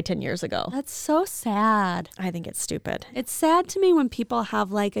Dad died 10 years ago. That's so sad. I think it's stupid. It's sad to me when people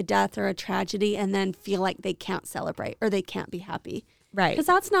have like a death or a tragedy and then feel like they can't celebrate or they can't be happy. Right. Because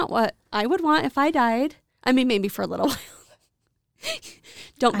that's not what I would want if I died. I mean, maybe for a little while.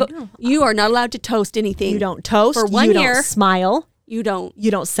 Don't I go. know. You are not allowed to toast anything. You don't toast. For 1 you year. don't smile. You don't. You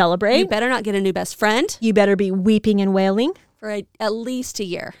don't celebrate. You better not get a new best friend You better be weeping and wailing. for at least a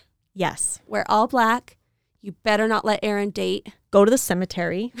year. Yes. Wear all black. You better not let Aaron date. Go to the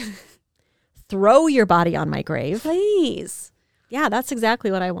cemetery. Throw your body on my grave. Please. Yeah, that's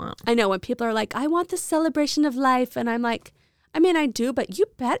exactly what I want. I know when people are like, I want the celebration of life. And I'm like, I mean, I do, but you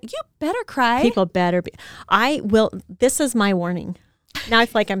better cry. People better be. I will. This is my warning. Now I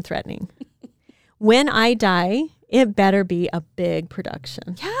feel like I'm threatening. When I die, it better be a big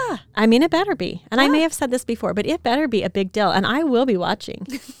production. Yeah. I mean, it better be. And I Yeah. may have said this before, but it better be a big deal. And I will be watching.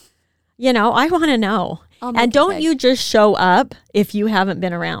 I want to know. I'll make And it don't big. you just show up if you haven't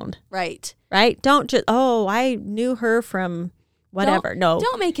been around, Right. right? Don't just, I knew her from whatever.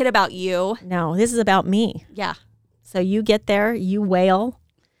 Don't make it about you. No, this is about me. Yeah. So you get there, you wail,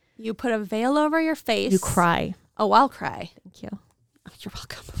 You put a veil over your face. you cry. Oh, I'll cry. Thank you. Oh, you're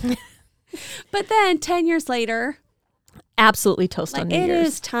welcome. But then 10 years later, Absolutely toast like on New it Year's.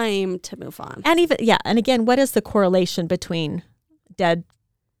 is time to move on. And even, and again, what is the correlation between dead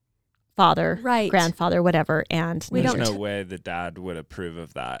father, Right. grandfather, whatever, and We New don't There's Year's? no way the dad would approve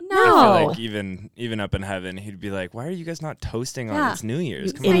of that. No. I feel No. like even up in heaven, he'd be like, "Why are you guys not toasting on Yeah. it's New Year's?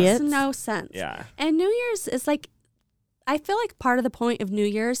 You Come on." idiots. Makes no sense. Yeah. And New Year's is like, I feel like part of the point of New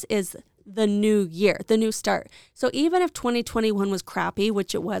Year's is the new year, the new start. So even if 2021 was crappy,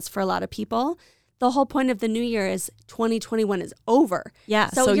 which it was for a lot of people, the whole point of the new year is 2021 is over. Yeah.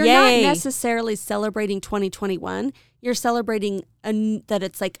 So you're yay. not necessarily celebrating 2021. You're celebrating that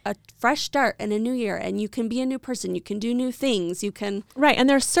it's like a fresh start and a new year, and you can be a new person. You can do new things. You can. Right. And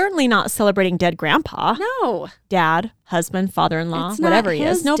they're certainly not celebrating dead grandpa, No. dad, husband, father-in-law, It's not whatever he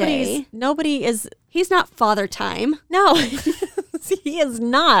his is. day. Nobody is. He's not Father Time. No, he is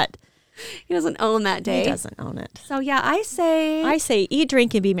not. He doesn't own that day. He doesn't own it. So yeah, I say eat,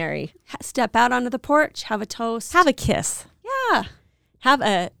 drink, and be merry. Step out onto the porch, have a toast. Have a kiss. Yeah. Have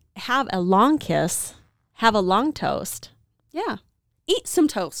a long kiss. Have a long toast. Yeah. Eat some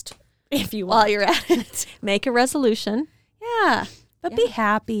toast If you while want. you're at it. Make a resolution. Yeah. But be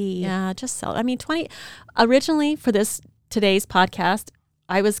happy. Yeah, just sell. I mean, originally for today's podcast,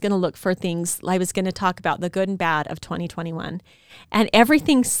 I was going to look for things. I was going to talk about the good and bad of 2021, and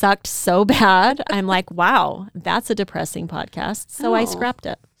everything sucked so bad. I'm like, wow, that's a depressing podcast. So I Oh. scrapped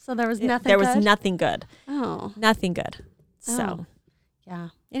it. So there was nothing There good? was nothing good. Oh. Nothing good. So Oh. Yeah.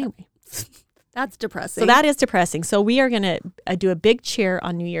 anyway, That's depressing. so that is depressing. So we are going to do a big cheer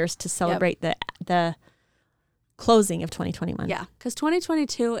on New Year's to celebrate the closing of 2021. Yeah. Because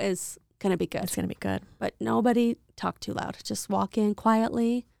 2022 is going to be good. It's going to be good. But nobody talk too loud. Just walk in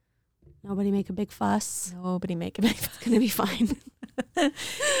quietly. Nobody make a big fuss. Nobody make a big. It's going to be fine.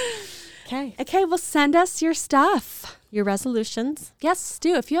 Okay. Okay. Well, send us your stuff. Your resolutions Yes,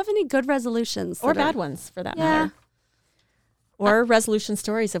 do. If you have any good resolutions. or that are- bad ones for that Yeah. matter. Or resolution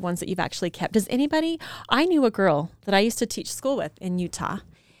stories of ones that you've actually kept. Does anybody? I knew a girl that I used to teach school with in Utah,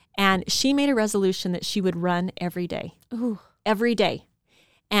 and she made a resolution that she would run every day. Ooh, Every day.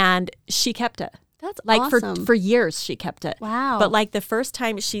 And she kept it. that's Like awesome. for years she kept it. Wow. But like the first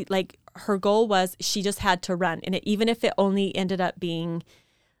time her goal was she just had to run. And even if it only ended up being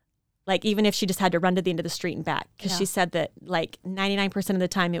like, even if she just had to run to the end of the street and back, because Yeah. she said that like 99% of the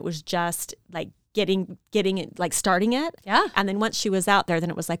time it was just like getting it, like starting it. Yeah. And then once she was out there, then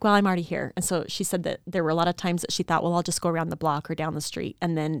it was like, well, I'm already here. And so she said that there were a lot of times that she thought, well, I'll just go around the block or down the street.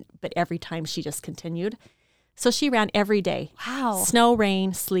 But every time she just continued. So she ran every day. Wow. Snow,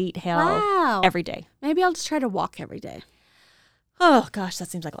 rain, sleet, hail, Wow. every day. Maybe I'll just try to walk every day. Oh gosh, that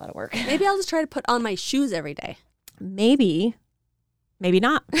seems like a lot of work. Maybe I'll just try to put on my shoes every day. Maybe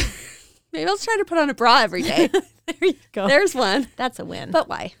not. Maybe I'll try to put on a bra every day. There you go. There's one. That's a win. But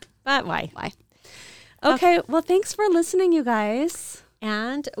why? But why? Why? Okay. Well, thanks for listening, you guys.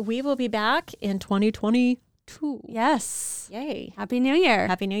 And we will be back in 2022. Yes. Yay. Happy New Year.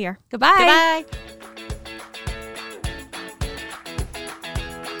 Happy New Year. Goodbye. Goodbye.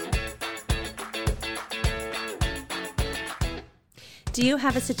 Do you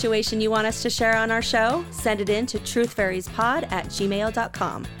have a situation you want us to share on our show? Send it in to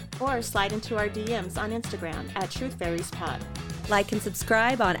truthfairiespod@gmail.com. Or slide into our DMs on Instagram at truthfairiespod. Like and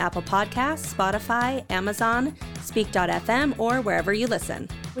subscribe on Apple Podcasts, Spotify, Amazon, Speak.fm, or wherever you listen.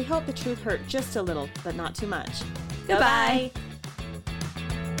 We hope the truth hurt just a little, but not too much. Goodbye. Bye-bye.